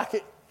look back,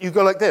 you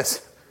go like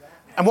this.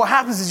 And what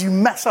happens is you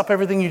mess up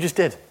everything you just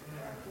did.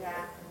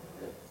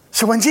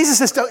 So when Jesus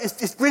says,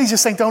 it's really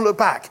just saying, don't look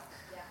back.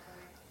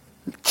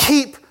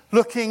 Keep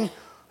looking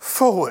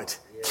forward.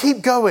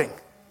 Keep going.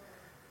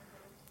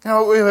 You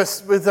know, we were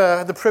with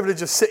the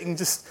privilege of sitting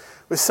just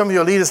with some of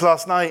your leaders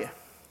last night.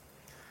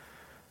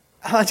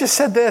 And I just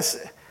said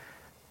this.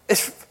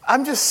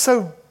 I'm just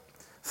so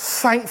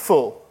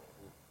thankful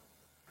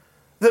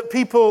that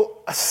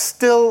people are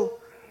still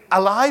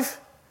alive,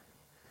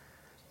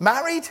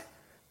 married,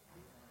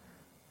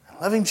 and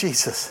loving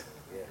Jesus.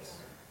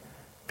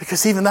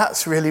 Because even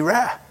that's really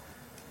rare.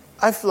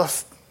 I've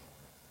lost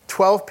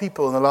 12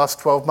 people in the last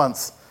 12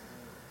 months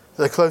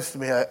that are close to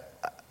me.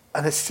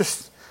 And it's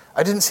just,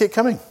 I didn't see it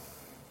coming.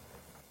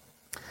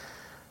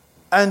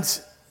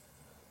 And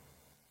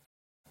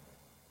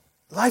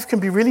life can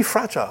be really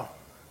fragile.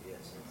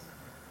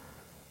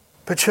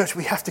 But church,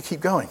 we have to keep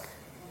going.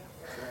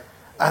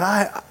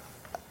 And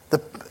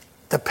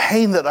the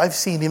pain that I've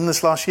seen even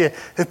this last year,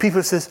 if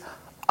people says,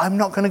 I'm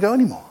not going to go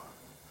anymore.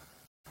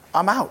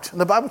 I'm out.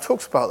 And the Bible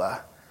talks about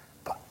that.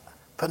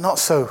 But not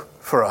so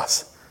for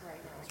us.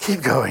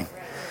 Keep going.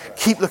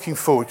 Keep looking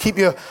forward. Keep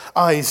your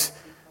eyes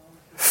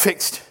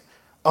fixed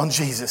on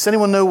Jesus.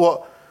 Anyone know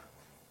what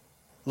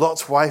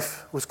Lot's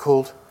wife was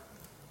called?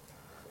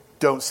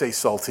 Don't say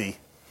salty.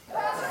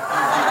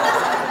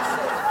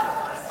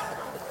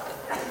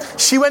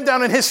 She went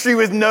down in history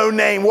with no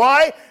name.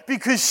 Why?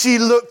 Because she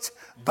looked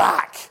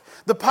back.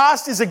 The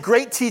past is a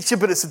great teacher,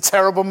 but it's a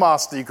terrible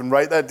master. You can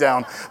write that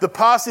down. The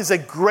past is a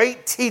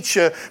great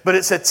teacher, but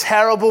it's a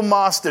terrible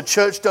master.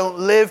 Church, don't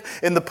live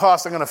in the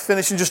past. I'm going to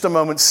finish in just a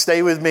moment.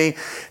 Stay with me.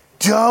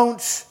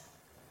 Don't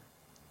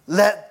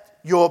let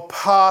your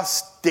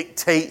past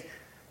dictate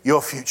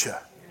your future.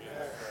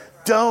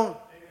 Don't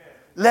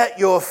let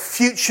your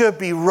future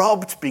be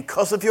robbed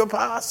because of your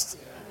past.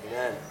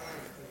 Amen.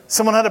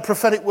 Someone had a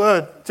prophetic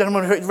word,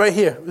 gentleman right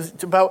here. It was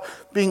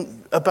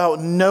about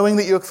knowing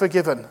that you're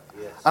forgiven.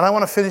 Yes. And I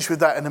want to finish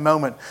with that in a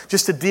moment,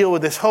 just to deal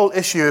with this whole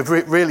issue of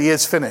it really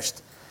is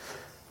finished.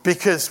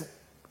 Because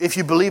if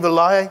you believe a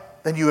lie,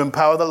 then you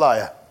empower the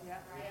liar. Yeah.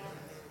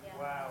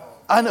 Wow.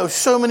 I know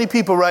so many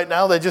people right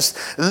now, they're just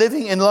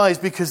living in lies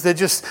because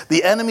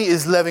the enemy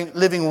is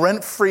living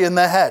rent-free in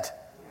their head.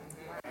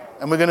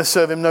 And we're going to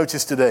serve him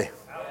notice today.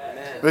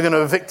 Amen. We're going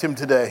to evict him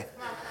today.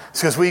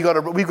 It's because we've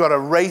got a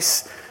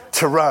race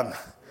to run.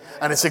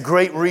 And it's a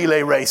great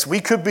relay race. We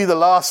could be the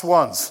last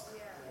ones.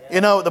 You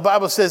know, the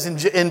Bible says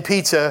in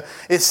Peter,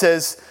 it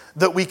says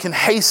that we can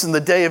hasten the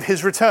day of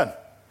his return.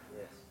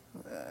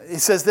 It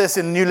says this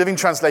in New Living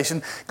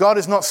Translation, God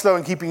is not slow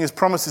in keeping his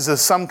promises as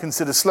some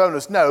consider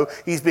slowness. No,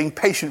 he's being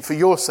patient for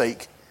your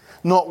sake,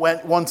 not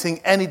wanting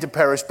any to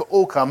perish, but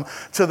all come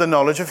to the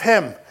knowledge of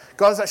him.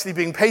 God's actually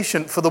being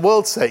patient for the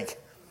world's sake.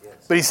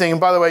 But he's saying,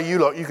 and by the way,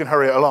 you can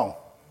hurry it along.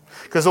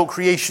 Because all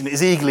creation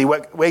is eagerly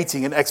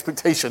waiting in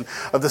expectation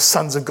of the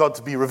sons of God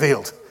to be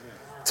revealed.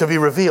 To be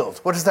revealed.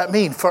 What does that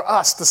mean? For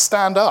us to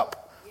stand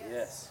up.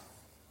 Yes.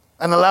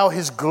 And allow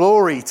his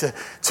glory to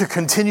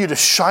continue to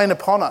shine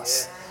upon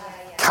us.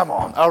 Yeah. Come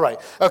on. All right.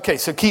 Okay,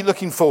 so keep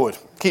looking forward.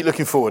 Keep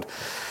looking forward.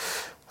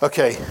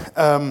 Okay.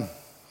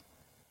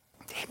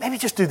 Maybe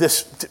just do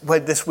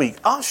this week.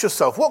 Ask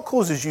yourself, what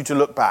causes you to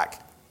look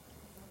back?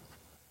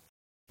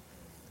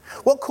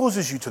 What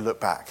causes you to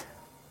look back?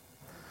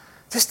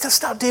 Just to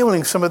start dealing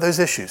with some of those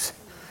issues.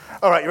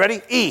 All right, you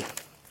ready? A.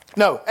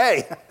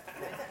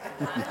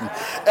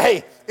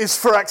 A is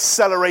for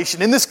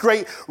acceleration. In this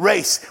great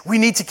race, we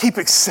need to keep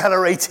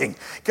accelerating.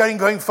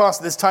 Going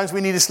faster. There's times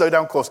we need to slow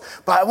down course.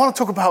 But I want to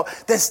talk about,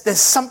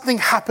 there's something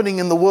happening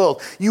in the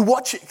world. You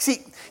watch it.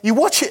 See, you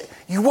watch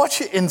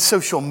it in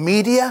social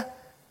media.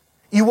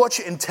 You watch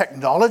it in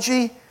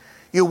technology.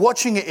 You're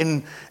watching it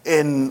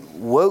in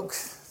woke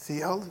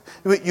theology.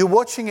 You're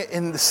watching it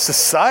in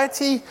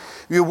society.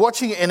 You're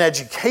watching it in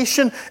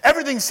education.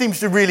 Everything seems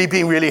to really be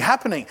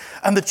happening.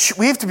 And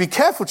we have to be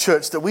careful,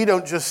 church, that we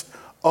don't just,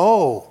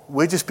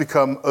 we just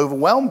become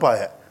overwhelmed by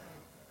it.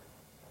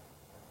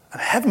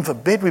 And heaven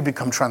forbid we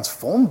become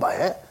transformed by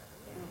it.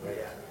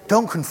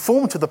 Don't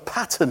conform to the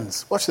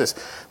patterns. Watch this.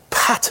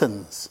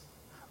 Patterns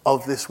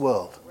of this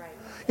world.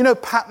 You know,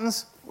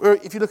 patterns.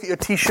 If you look at your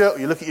t-shirt or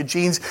you look at your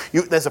jeans,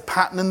 there's a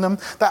pattern in them.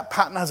 That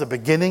pattern has a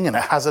beginning and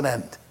it has an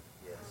end.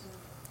 Yes.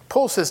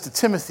 Paul says to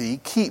Timothy,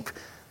 keep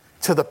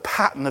to the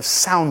pattern of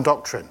sound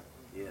doctrine.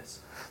 Yes.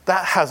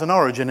 That has an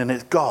origin and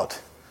it's God.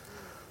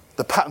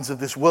 The patterns of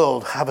this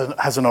world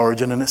has an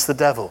origin and it's the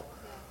devil.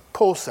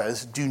 Paul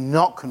says, do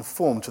not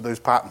conform to those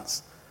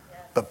patterns,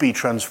 but be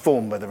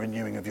transformed by the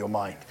renewing of your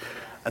mind.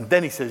 And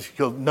then he says,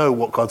 you'll know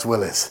what God's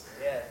will is.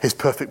 Yeah. His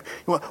perfect.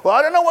 Well,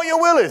 I don't know what your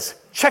will is.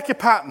 Check your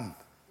pattern.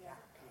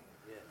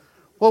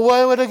 Well,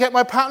 where would I get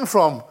my pattern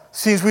from?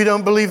 Seems we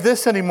don't believe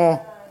this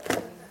anymore.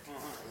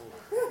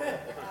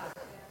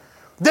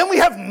 Then we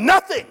have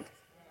nothing.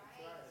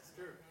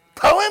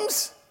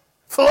 Poems?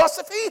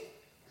 Philosophy?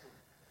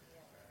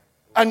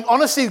 And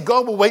honestly,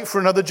 God will wait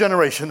for another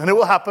generation, and it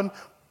will happen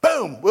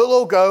Boom, we'll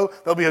all go.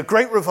 There'll be a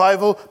great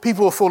revival.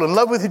 People will fall in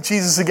love with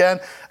Jesus again.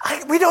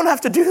 We don't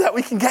have to do that.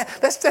 We can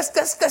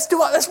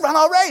let's run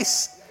our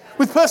race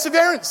with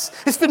perseverance.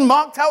 It's been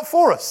marked out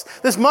for us.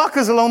 There's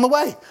markers along the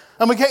way,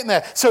 and we're getting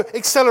there. So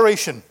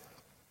acceleration.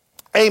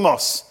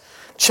 Amos,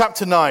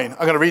 chapter 9. I'm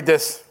going to read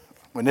this.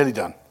 We're nearly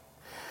done.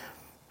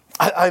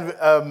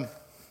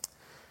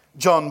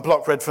 John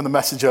Block read from the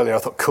Message earlier. I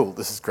thought, cool,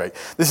 this is great.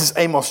 This is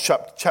Amos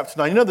chapter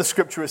 9. You know the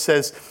scripture, it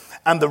says,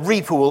 and the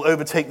reaper will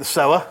overtake the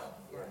sower.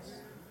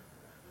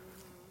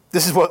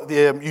 This is what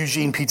the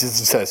Eugene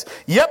Peterson says.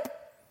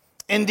 Yep,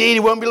 indeed, it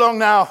won't be long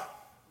now.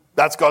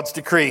 That's God's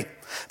decree.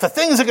 For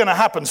things are going to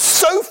happen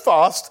so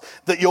fast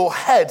that your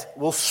head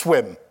will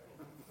swim.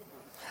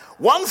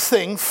 One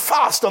thing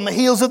fast on the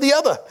heels of the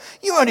other.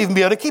 You won't even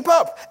be able to keep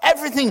up.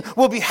 Everything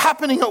will be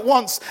happening at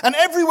once. And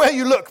everywhere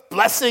you look,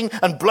 blessing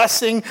and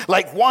blessing,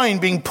 like wine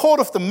being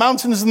poured off the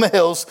mountains and the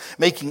hills,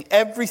 making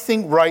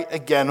everything right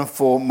again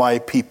for my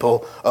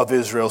people of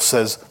Israel,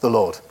 says the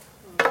Lord.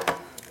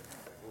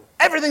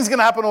 Everything's going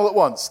to happen all at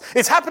once.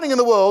 It's happening in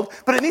the world,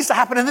 but it needs to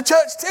happen in the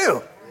church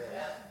too.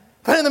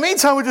 But in the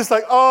meantime, we're just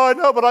like, oh,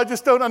 no, but I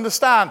just don't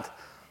understand.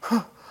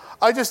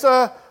 I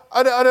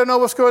don't know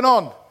what's going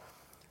on.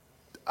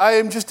 I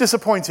am just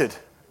disappointed.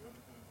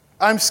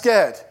 I'm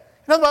scared. You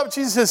know, the Bible,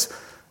 Jesus says,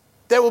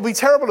 there will be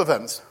terrible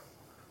events.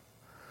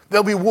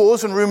 There'll be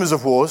wars and rumors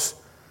of wars.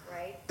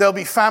 Right. There'll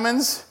be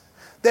famines.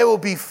 There will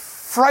be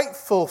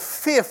frightful,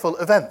 fearful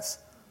events.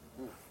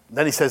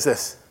 Then he says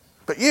this,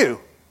 but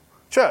you,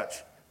 church,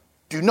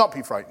 do not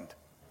be frightened.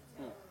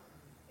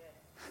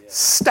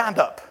 Stand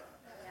up.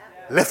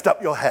 Lift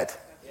up your head.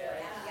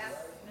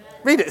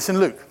 Read it, it's in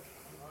Luke.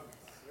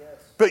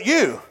 But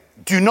you,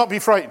 do not be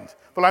frightened.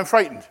 Well, I'm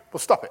frightened. Well,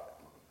 stop it.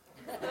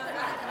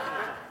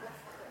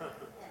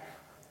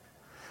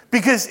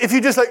 Because if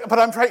you just like, but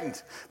I'm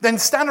frightened, then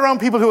stand around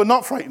people who are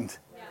not frightened.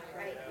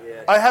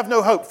 I have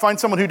no hope. Find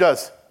someone who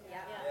does.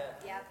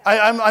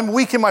 I'm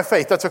weak in my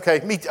faith. That's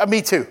okay.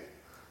 Me too.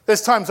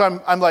 There's times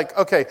I'm like,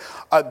 okay,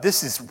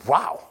 this is,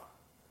 wow.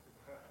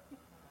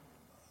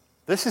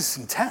 This is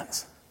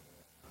intense.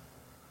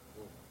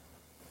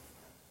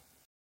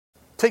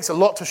 Takes a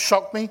lot to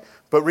shock me,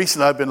 but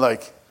recently I've been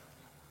like,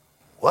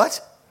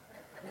 what?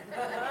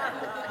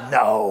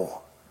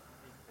 No.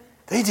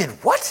 They did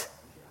what?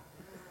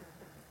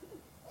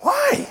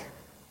 Why?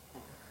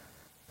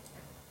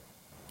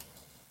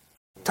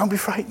 Don't be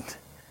frightened.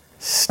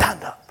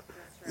 Stand up.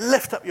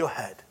 Lift up your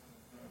head.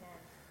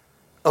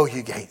 Oh,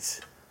 you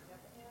gates.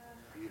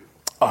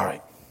 All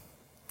right.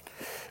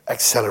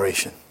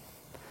 Acceleration.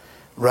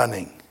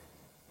 Running.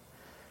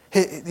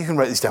 Here, you can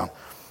write this down.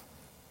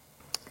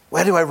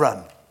 Where do I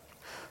run?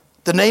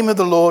 The name of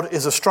the Lord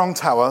is a strong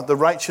tower. The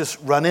righteous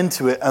run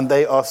into it and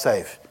they are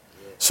safe.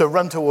 So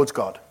run towards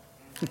God.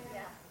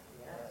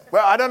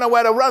 Well, I don't know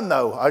where to run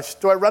though.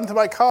 Do I run to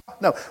my car?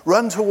 No,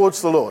 run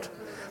towards the Lord.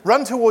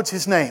 Run towards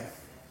his name.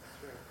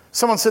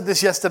 Someone said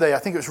this yesterday, I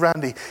think it was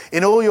Randy.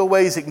 In all your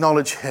ways,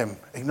 acknowledge him.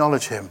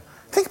 Acknowledge him.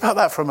 Think about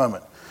that for a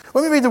moment.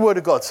 When we read the word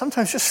of God,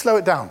 sometimes just slow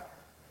it down.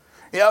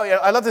 Yeah,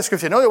 I love this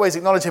scripture. In all your ways,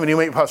 acknowledge him and he'll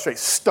make your path straight.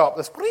 Stop.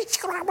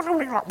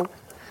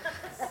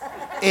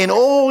 In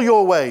all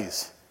your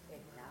ways,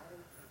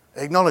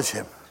 acknowledge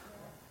him.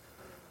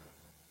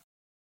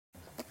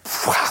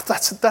 Wow,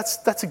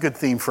 that's a good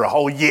theme for a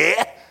whole year.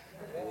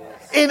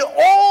 In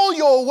all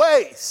your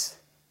ways,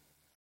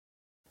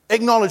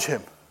 acknowledge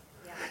him.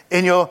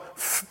 In your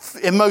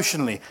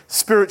emotionally,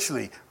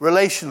 spiritually,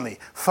 relationally,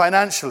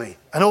 financially,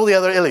 and all the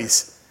other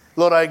illies.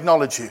 Lord, I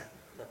acknowledge you.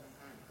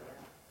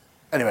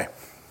 Anyway.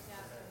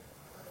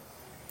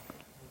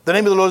 The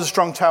name of the Lord is a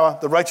strong tower.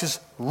 The righteous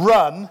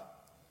run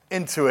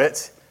into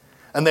it,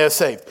 and they are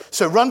saved.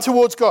 So run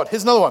towards God.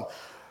 Here's another one.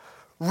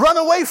 Run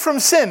away from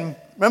sin.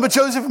 Remember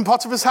Joseph in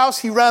Potiphar's house?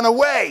 He ran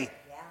away.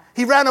 Yeah.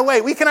 He ran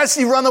away. We can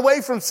actually run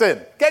away from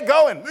sin. Get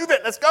going. Move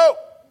it. Let's go.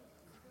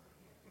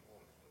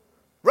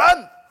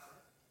 Run.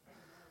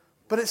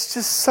 But it's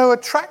just so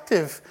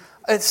attractive.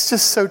 It's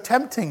just so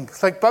tempting.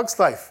 It's like Bug's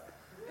Life.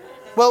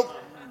 Well,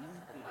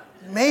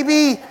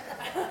 maybe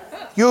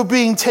you're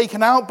being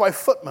taken out by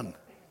footmen.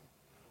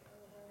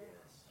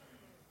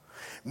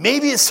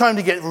 Maybe it's time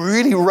to get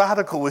really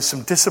radical with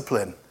some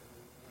discipline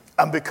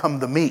and become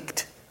the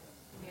meek.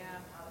 Yeah.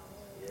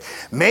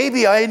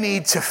 Maybe I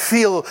need to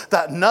feel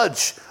that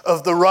nudge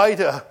of the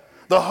rider,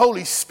 the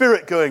Holy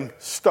Spirit going,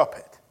 stop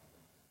it.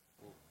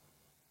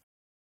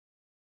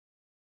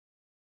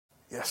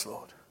 Yes,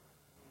 Lord.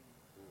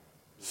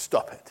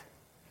 Stop it.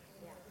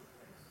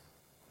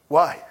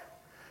 Why?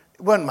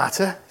 It won't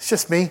matter. It's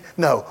just me.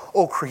 No,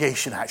 all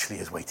creation actually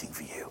is waiting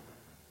for you.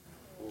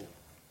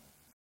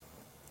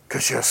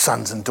 Because you're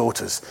sons and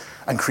daughters,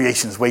 and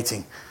creation is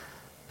waiting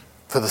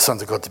for the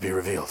sons of God to be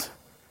revealed.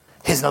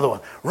 Here's another one.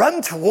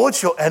 Run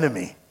towards your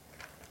enemy.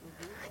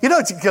 You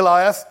know,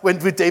 Goliath,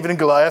 with David and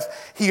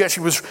Goliath,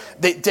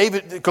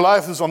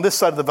 Goliath was on this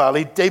side of the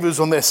valley, David was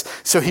on this,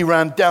 so he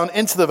ran down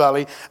into the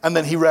valley, and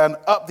then he ran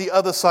up the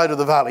other side of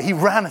the valley. He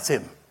ran at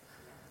him.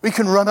 We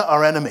can run at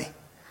our enemy.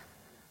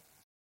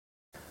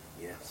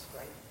 Yes.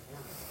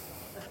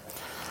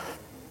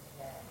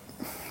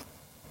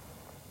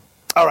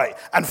 All right,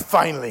 and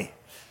finally,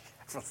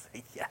 everyone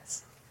say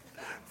yes.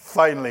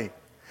 Finally,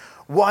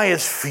 Y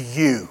is for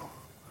you.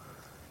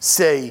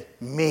 Say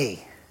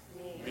me.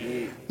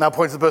 Me. Now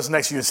point to the person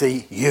next to you and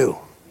say you.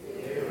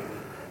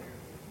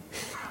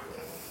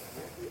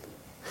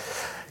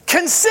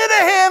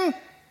 Consider him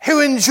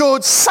who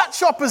endured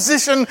such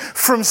opposition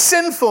from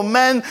sinful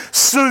men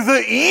so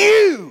that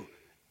you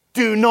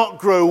do not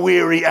grow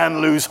weary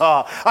and lose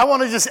heart. I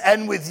want to just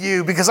end with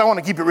you because I want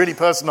to keep it really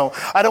personal.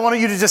 I don't want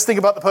you to just think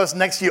about the person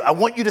next to you. I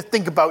want you to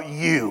think about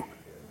you.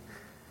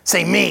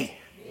 Say me.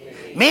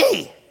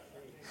 Me.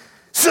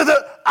 So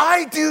that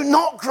I do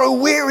not grow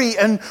weary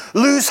and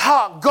lose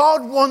heart.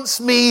 God wants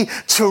me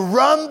to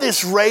run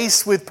this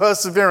race with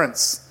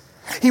perseverance.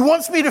 He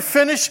wants me to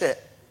finish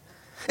it.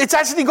 It's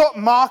actually got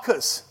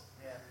markers.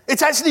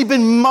 It's actually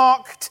been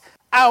marked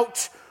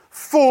out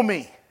for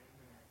me.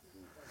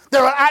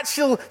 There are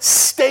actual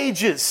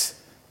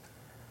stages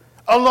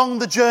along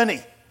the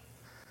journey.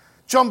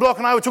 John Block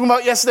and I were talking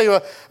about yesterday,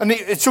 and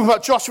it's talking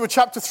about Joshua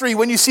chapter 3.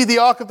 When you see the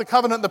Ark of the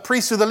Covenant, the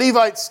priests or the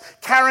Levites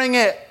carrying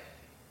it,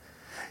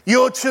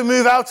 you're to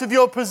move out of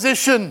your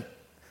position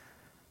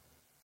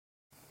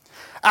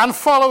and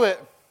follow it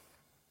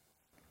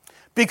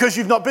because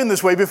you've not been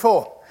this way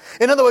before.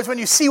 In other words, when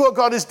you see what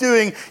God is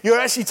doing, you're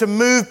actually to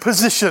move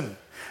position.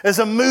 There's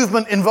a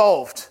movement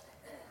involved.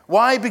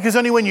 Why? Because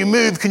only when you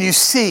move can you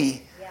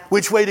see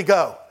which way to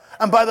go.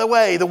 And by the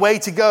way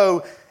to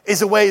go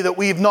is a way that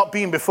we've not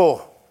been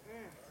before.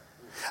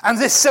 And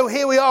so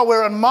here we are,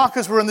 we're on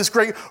markers, we're in this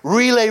great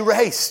relay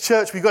race.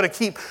 Church, we've got to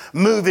keep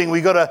moving,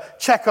 we've got to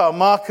check our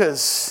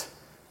markers.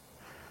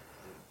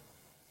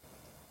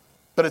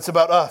 But it's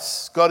about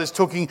us. God is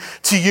talking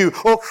to you,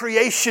 or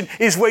creation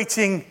is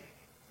waiting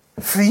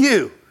for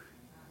you.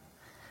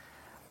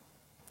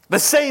 The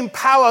same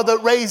power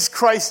that raised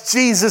Christ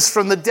Jesus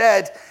from the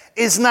dead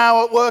is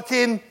now at work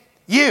in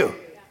you.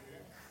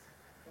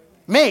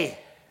 Me.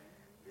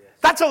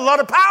 That's a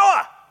lot of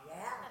power.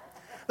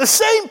 The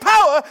same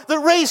power that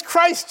raised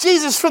Christ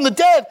Jesus from the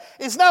dead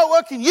is now at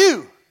work in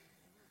you.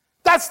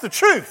 That's the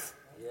truth.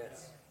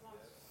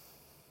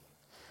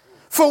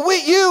 For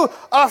you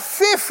are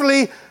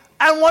fearfully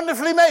and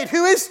wonderfully made.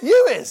 Who is?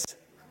 You is.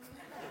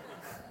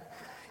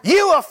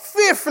 You are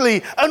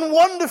fearfully and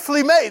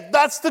wonderfully made.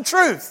 That's the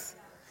truth.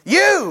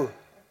 You're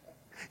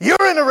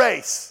in a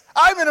race.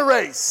 I'm in a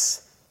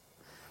race.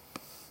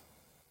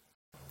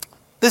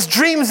 There's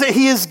dreams that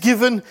he has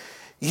given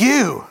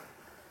you.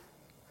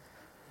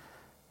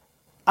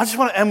 I just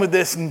want to end with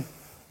this,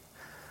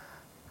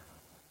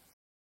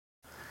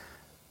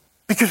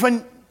 because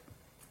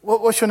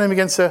what's your name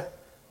again, sir?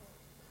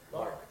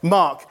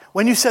 Mark.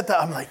 When you said that,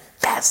 I'm like,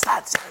 yes,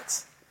 that's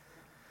it.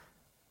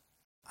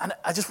 And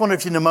I just wonder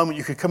if in a moment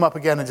you could come up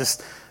again and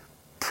just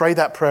pray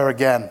that prayer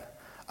again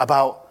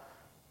about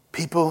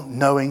people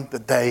knowing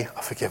that they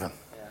are forgiven.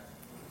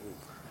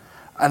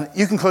 And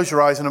you can close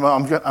your eyes in a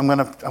moment. I'm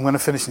going to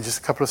finish in just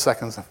a couple of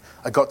seconds.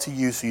 I got to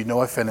you, so you know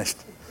I finished.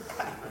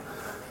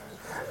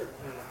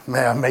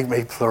 May I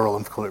make plural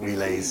and call it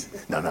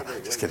relays? No,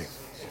 just kidding.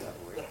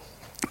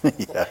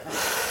 Yeah.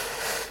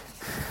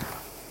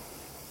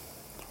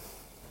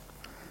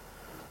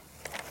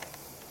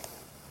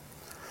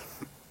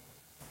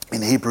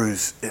 In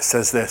Hebrews, it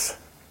says this.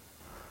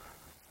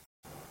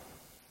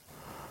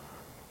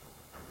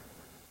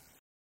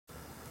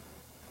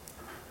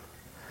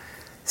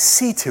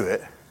 See to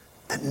it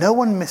that no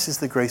one misses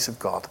the grace of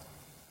God.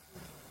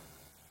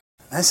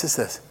 And it says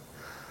this.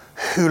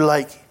 Who,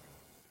 like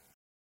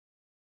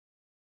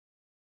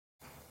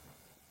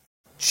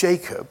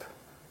Jacob,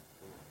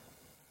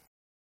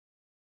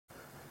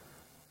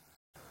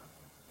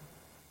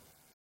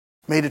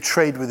 made a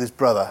trade with his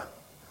brother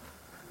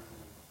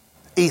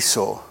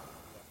Esau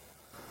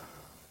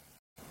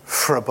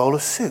for a bowl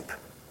of soup.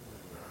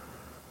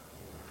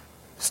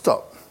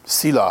 Stop.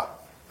 Selah.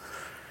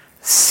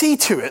 See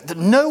to it that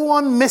no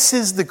one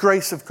misses the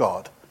grace of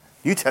God,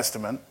 New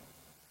Testament,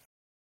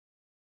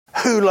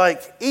 who,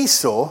 like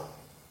Esau,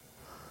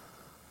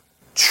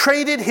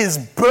 traded his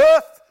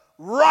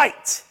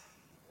birthright.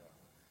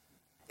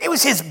 It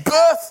was his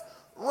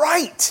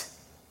birthright.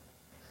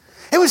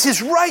 It was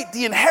his right,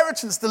 the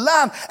inheritance, the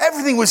land.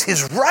 Everything was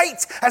his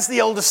right as the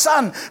older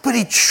son. But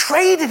he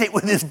traded it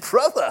with his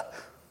brother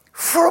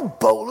for a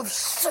bowl of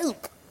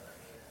soup.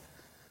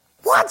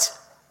 What?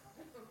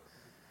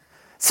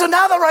 So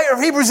now the writer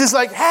of Hebrews is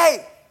like,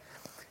 hey,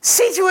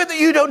 see to it that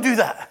you don't do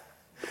that.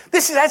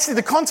 This is actually,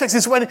 the context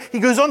is when he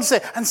goes on to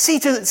say, and see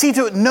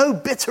to it no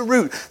bitter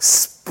root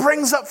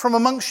springs up from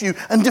amongst you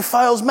and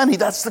defiles many.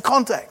 That's the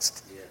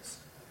context. Yes.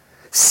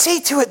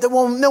 See to it that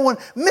no one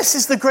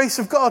misses the grace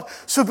of God.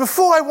 So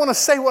before I want to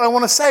say what I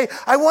want to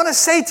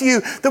say to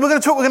you that we're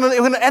going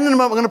to end in a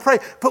moment, we're going to pray,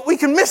 but we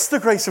can miss the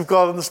grace of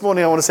God. And this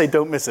morning I want to say,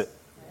 don't miss it.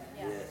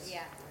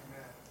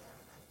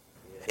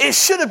 It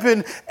should have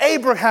been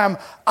Abraham,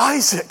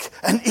 Isaac,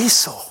 and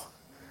Esau.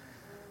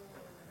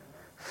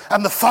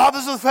 And the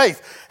fathers of the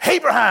faith,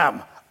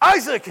 Abraham,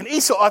 Isaac, and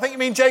Esau. I think you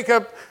mean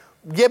Jacob.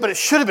 Yeah, but it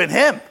should have been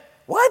him.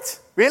 What?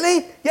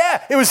 Really?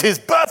 Yeah, it was his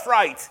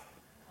birthright.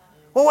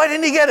 Well, why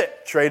didn't he get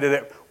it? Traded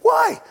it.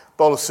 Why?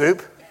 Bowl of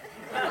soup.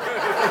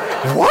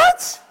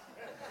 What?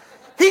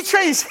 He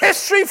changed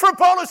history for a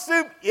bowl of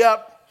soup?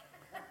 Yep.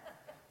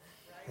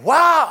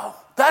 Wow,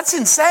 that's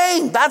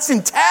insane. That's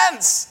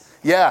intense.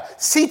 Yeah,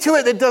 see to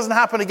it that doesn't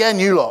happen again,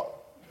 you lot.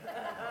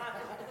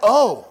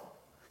 Oh,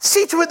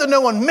 see to it that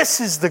no one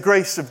misses the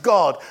grace of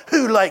God,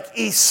 who, like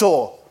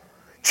Esau,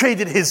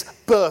 traded his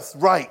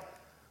birthright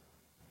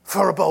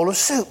for a bowl of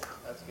soup.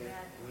 That's good.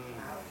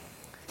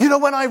 You know,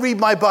 when I read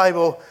my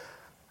Bible,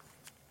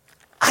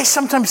 I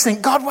sometimes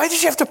think, God, why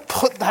did you have to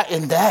put that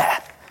in there?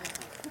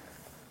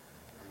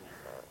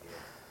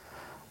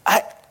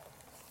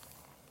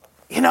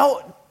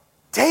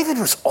 David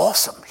was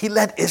awesome. He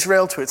led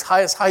Israel to its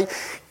highest height,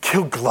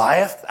 killed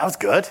Goliath. That was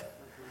good,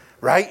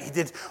 right? He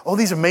did all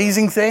these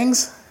amazing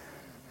things.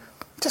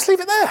 Just leave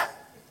it there.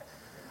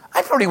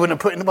 I probably wouldn't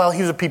have put in, well,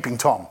 he was a peeping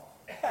Tom.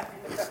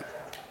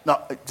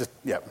 No, just,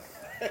 yeah.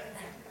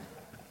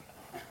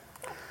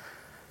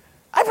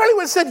 I probably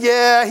would have said,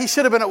 yeah, he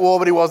should have been at war,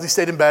 but he wasn't. He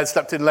stayed in bed,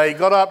 slept in late,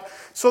 got up,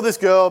 saw this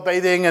girl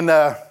bathing,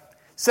 and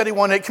said he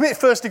wanted to commit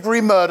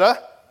first-degree murder.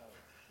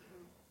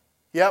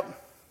 Yep.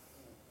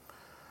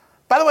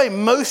 By the way,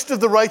 most of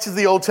the writers of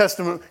the Old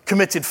Testament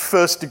committed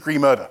first-degree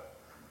murder.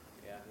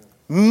 Yeah.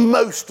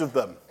 Most of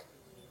them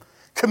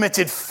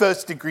committed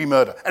first-degree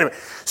murder. Anyway,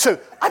 so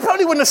I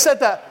probably wouldn't have said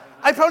that.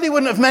 I probably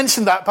wouldn't have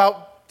mentioned that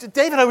about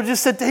David. I would have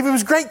just said, David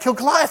was great, killed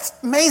Goliath,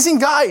 amazing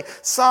guy,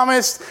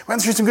 psalmist,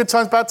 went through some good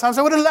times, bad times.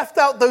 I would have left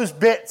out those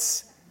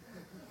bits.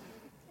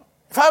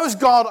 If I was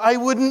God, I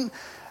wouldn't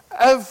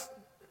have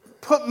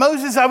put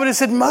Moses, I would have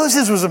said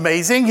Moses was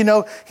amazing. You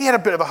know, he had a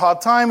bit of a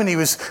hard time and he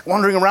was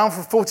wandering around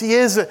for 40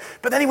 years.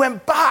 But then he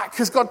went back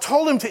because God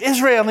told him to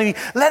Israel and he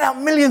led out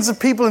millions of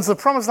people into the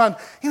promised land.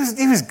 He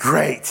was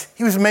great.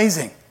 He was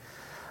amazing.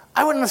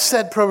 I wouldn't have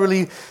said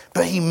probably,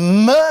 but he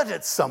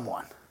murdered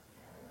someone.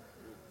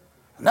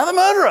 Another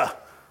murderer.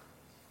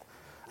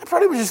 I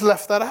probably would have just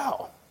left that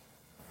out.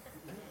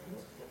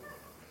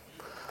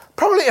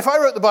 Probably if I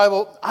wrote the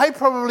Bible, I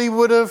probably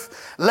would have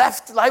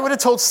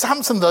told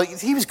Samson that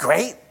he was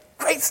great.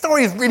 Great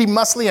story. He's really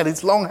muscly and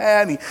his long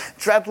hair and he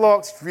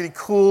dreadlocks, really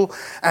cool.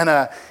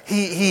 And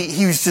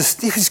he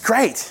was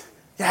great.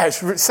 Yeah,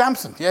 it was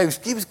Samson. Yeah,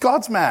 he was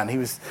God's man.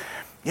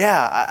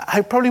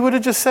 I probably would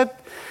have just said,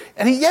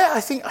 and I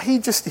think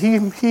he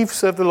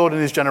served the Lord in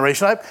his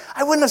generation.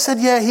 I wouldn't have said,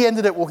 he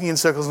ended up walking in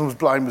circles and was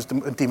blind, was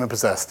demon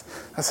possessed.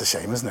 That's a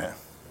shame, isn't it?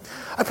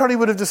 I probably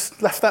would have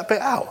just left that bit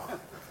out.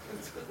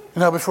 You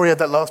know, before he had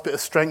that last bit of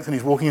strength and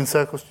he's walking in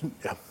circles.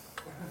 Yeah.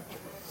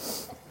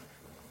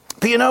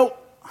 But you know,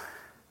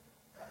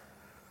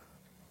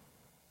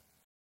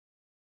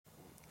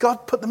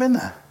 God put them in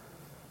there.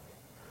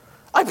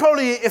 I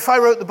probably, if I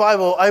wrote the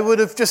Bible, I would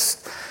have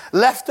just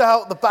left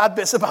out the bad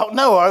bits about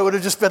Noah. I would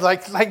have just been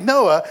like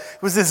Noah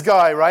was this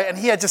guy, right? And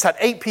he had just had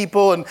 8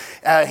 people, and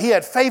he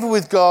had favor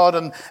with God,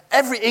 and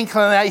every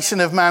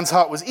inclination of man's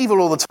heart was evil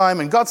all the time,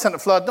 and God sent a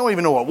flood. No one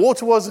even knew what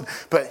water was.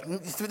 But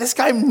this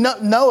guy,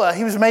 Noah,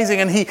 he was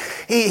amazing, and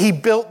he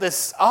built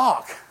this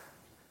ark.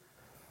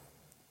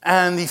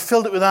 And he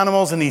filled it with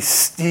animals, and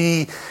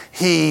he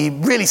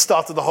really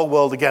started the whole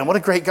world again. What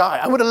a great guy.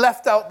 I would have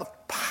left out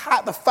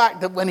the fact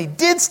that when he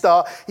did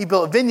start, he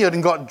built a vineyard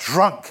and got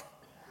drunk.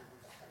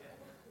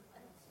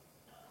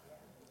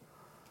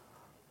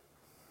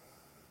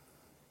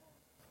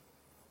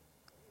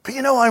 But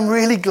you know, I'm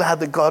really glad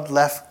that God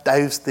left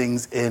those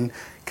things in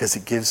because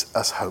it gives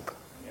us hope.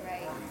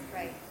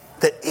 Right.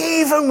 That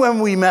even when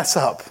we mess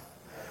up,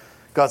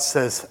 God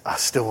says, I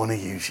still want to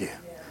use you.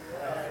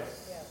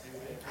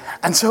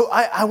 And so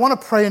I want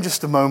to pray in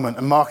just a moment.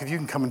 And Mark, if you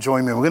can come and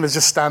join me, we're going to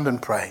just stand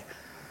and pray.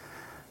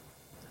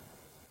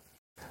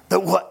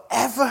 That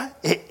whatever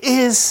it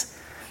is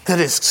that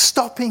is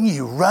stopping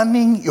you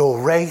running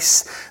your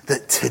race,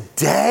 that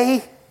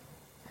today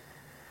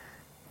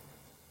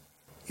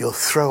you'll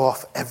throw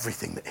off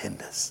everything that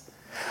hinders.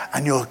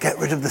 And you'll get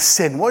rid of the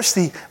sin. Watch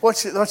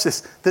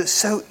this. That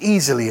so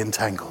easily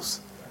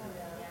entangles.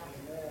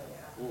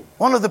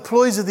 One of the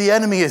ploys of the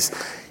enemy is,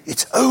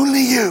 it's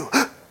only you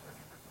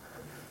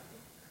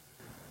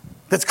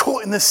that's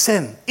caught in this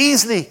sin,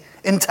 easily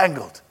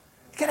entangled.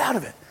 Get out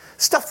of it.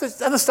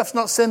 Other stuff's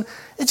not sin.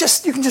 You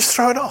can just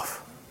throw it off.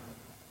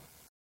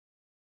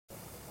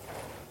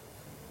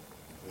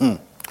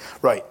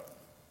 Right.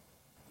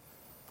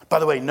 By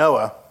the way,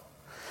 Noah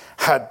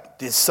had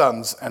his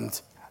sons,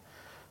 and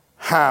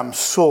Ham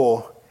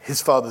saw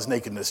his father's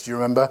nakedness. Do you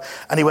remember?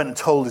 And he went and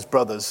told his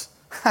brothers,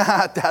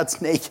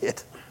 Dad's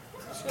naked.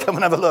 Come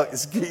and have a look.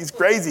 He's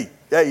crazy.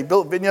 Yeah, he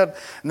built a vineyard,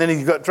 and then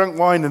he got drunk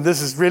wine, and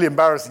this is really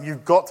embarrassing.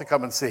 You've got to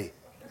come and see.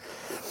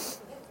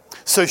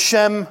 So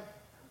Shem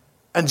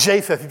and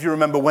Japheth, if you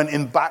remember, went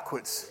in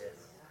backwards,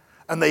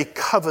 and they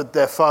covered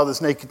their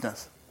father's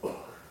nakedness.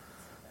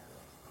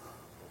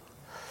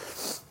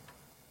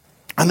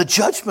 And the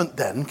judgment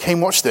then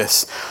came, watch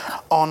this,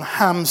 on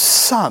Ham's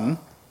son,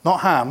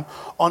 not Ham,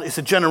 it's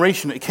a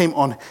generation, it came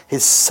on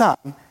his son,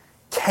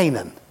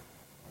 Canaan.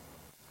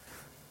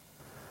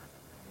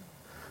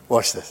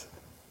 Watch this.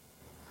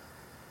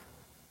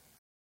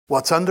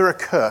 what's under a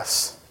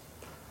curse,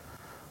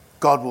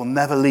 God will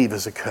never leave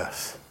as a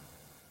curse.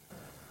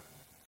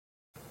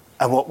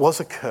 And what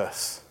was a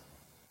curse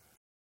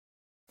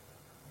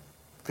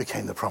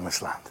became the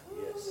promised land.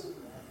 Yes.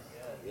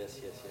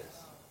 Yes.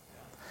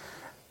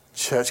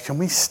 Church, can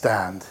we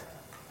stand?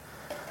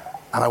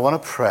 And I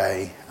want to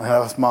pray, and I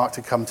ask Mark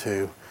to come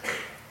too.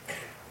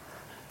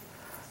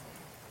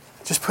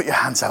 Just put your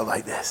hands out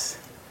like this.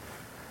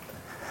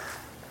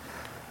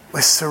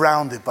 We're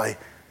surrounded by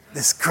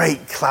this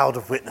great cloud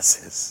of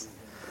witnesses.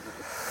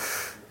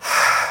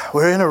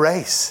 We're in a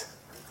race.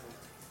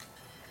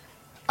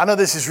 I know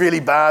this is really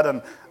bad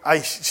and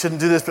I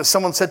shouldn't do this, but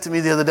someone said to me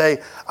the other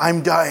day,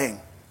 I'm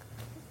dying.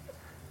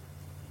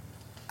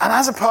 And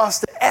as a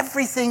pastor,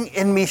 everything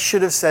in me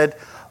should have said,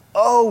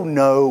 oh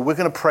no, we're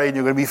going to pray and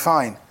you're going to be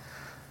fine.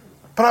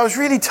 But I was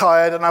really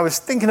tired and I was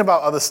thinking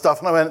about other stuff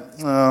and I went,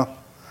 oh, a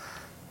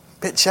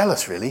bit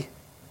jealous really.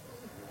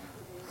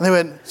 And they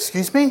went,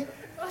 excuse me?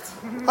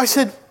 I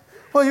said,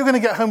 well, you're going to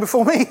get home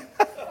before me.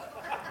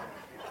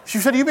 She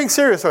said, are you being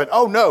serious? I went,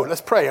 oh no,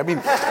 let's pray. I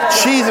mean,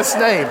 Jesus'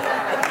 name.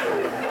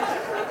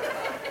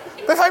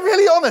 But if I'm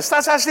really honest,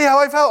 that's actually how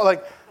I felt.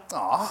 Like,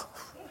 I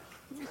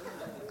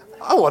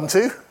want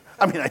to.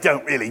 I mean, I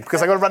don't really,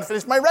 because I've got to run and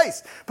finish my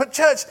race. But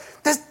church,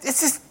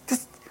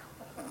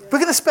 we're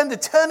going to spend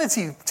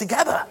eternity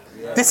together.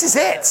 Yes. This is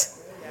it.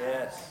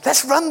 Yes.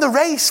 Let's run the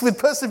race with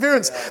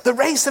perseverance. Yes. The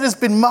race that has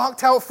been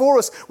marked out for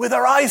us with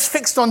our eyes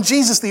fixed on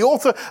Jesus, the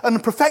author and the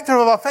perfecter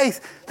of our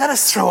faith. Let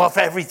us throw off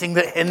everything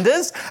that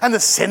hinders and the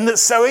sin that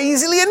so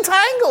easily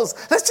entangles.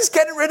 Let's just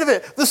get rid of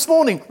it this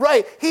morning,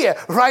 right here,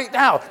 right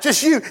now.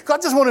 Just you. God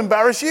doesn't want to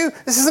embarrass you.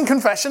 This isn't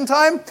confession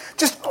time.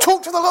 Just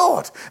talk to the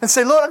Lord and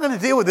say, Lord, I'm going to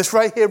deal with this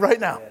right here, right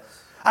now. Yes.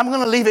 I'm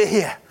going to leave it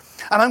here.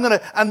 And I'm going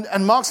to,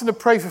 and Mark's going to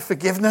pray for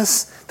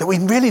forgiveness, that we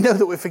really know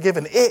that we're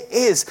forgiven. It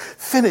is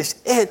finished.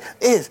 It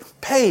is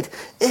paid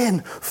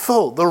in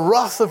full. The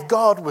wrath of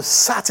God was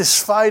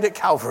satisfied at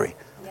Calvary.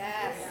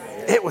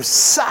 Yes. It was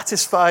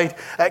satisfied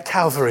at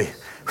Calvary.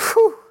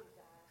 Whew.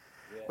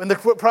 When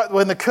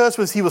the curse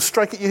was, he will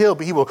strike at your heel,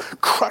 but he will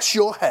crush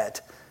your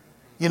head.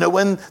 You know,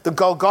 when the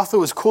Golgotha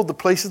was called the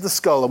place of the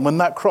skull, and when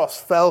that cross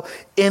fell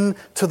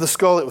into the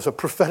skull, it was a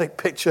prophetic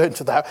picture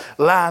into that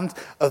land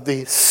of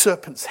the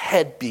serpent's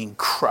head being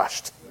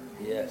crushed.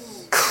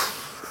 Yes.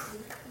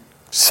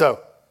 So,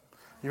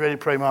 you ready to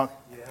pray, Mark?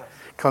 Yeah.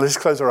 Come on, let's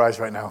just close our eyes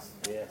right now.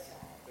 Yes.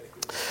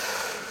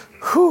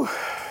 Whew.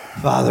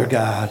 Father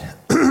God,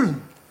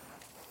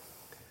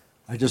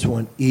 I just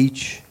want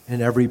each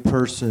and every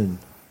person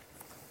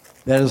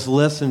that is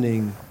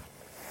listening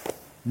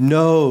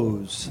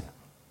knows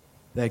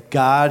that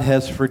God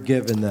has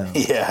forgiven them.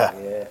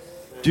 Yeah.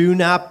 Do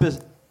not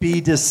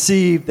be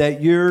deceived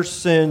that your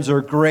sins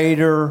are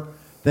greater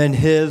than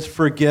his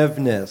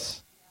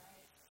forgiveness.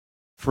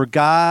 For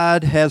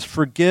God has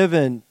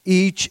forgiven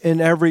each and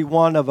every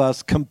one of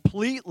us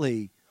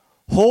completely,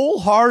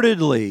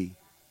 wholeheartedly,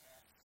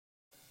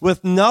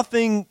 with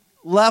nothing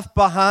left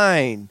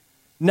behind,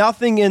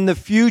 nothing in the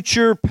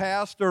future,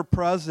 past, or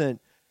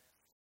present.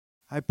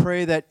 I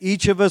pray that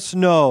each of us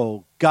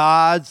know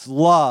God's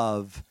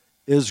love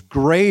is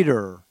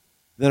greater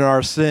than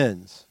our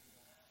sins.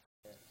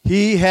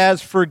 He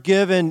has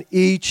forgiven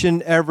each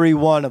and every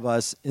one of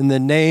us in the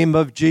name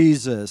of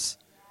Jesus.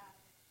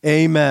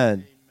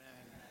 Amen.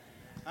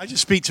 I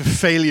just speak to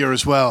failure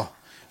as well.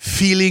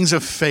 Feelings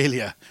of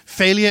failure.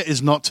 Failure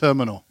is not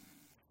terminal.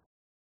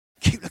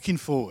 Keep looking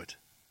forward.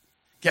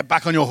 Get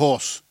back on your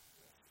horse.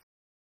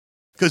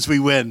 Because we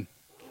win.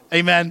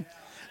 Amen.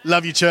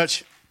 Love you,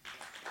 church.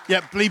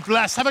 Yeah, be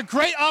blessed. Have a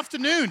great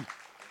afternoon.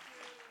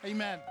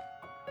 Amen.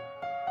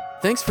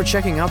 Thanks for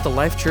checking out the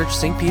Life Church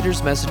St.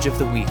 Peter's Message of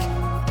the Week.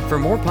 For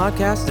more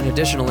podcasts and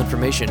additional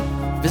information,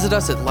 visit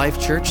us at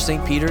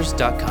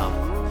lifechurchstpeters.com.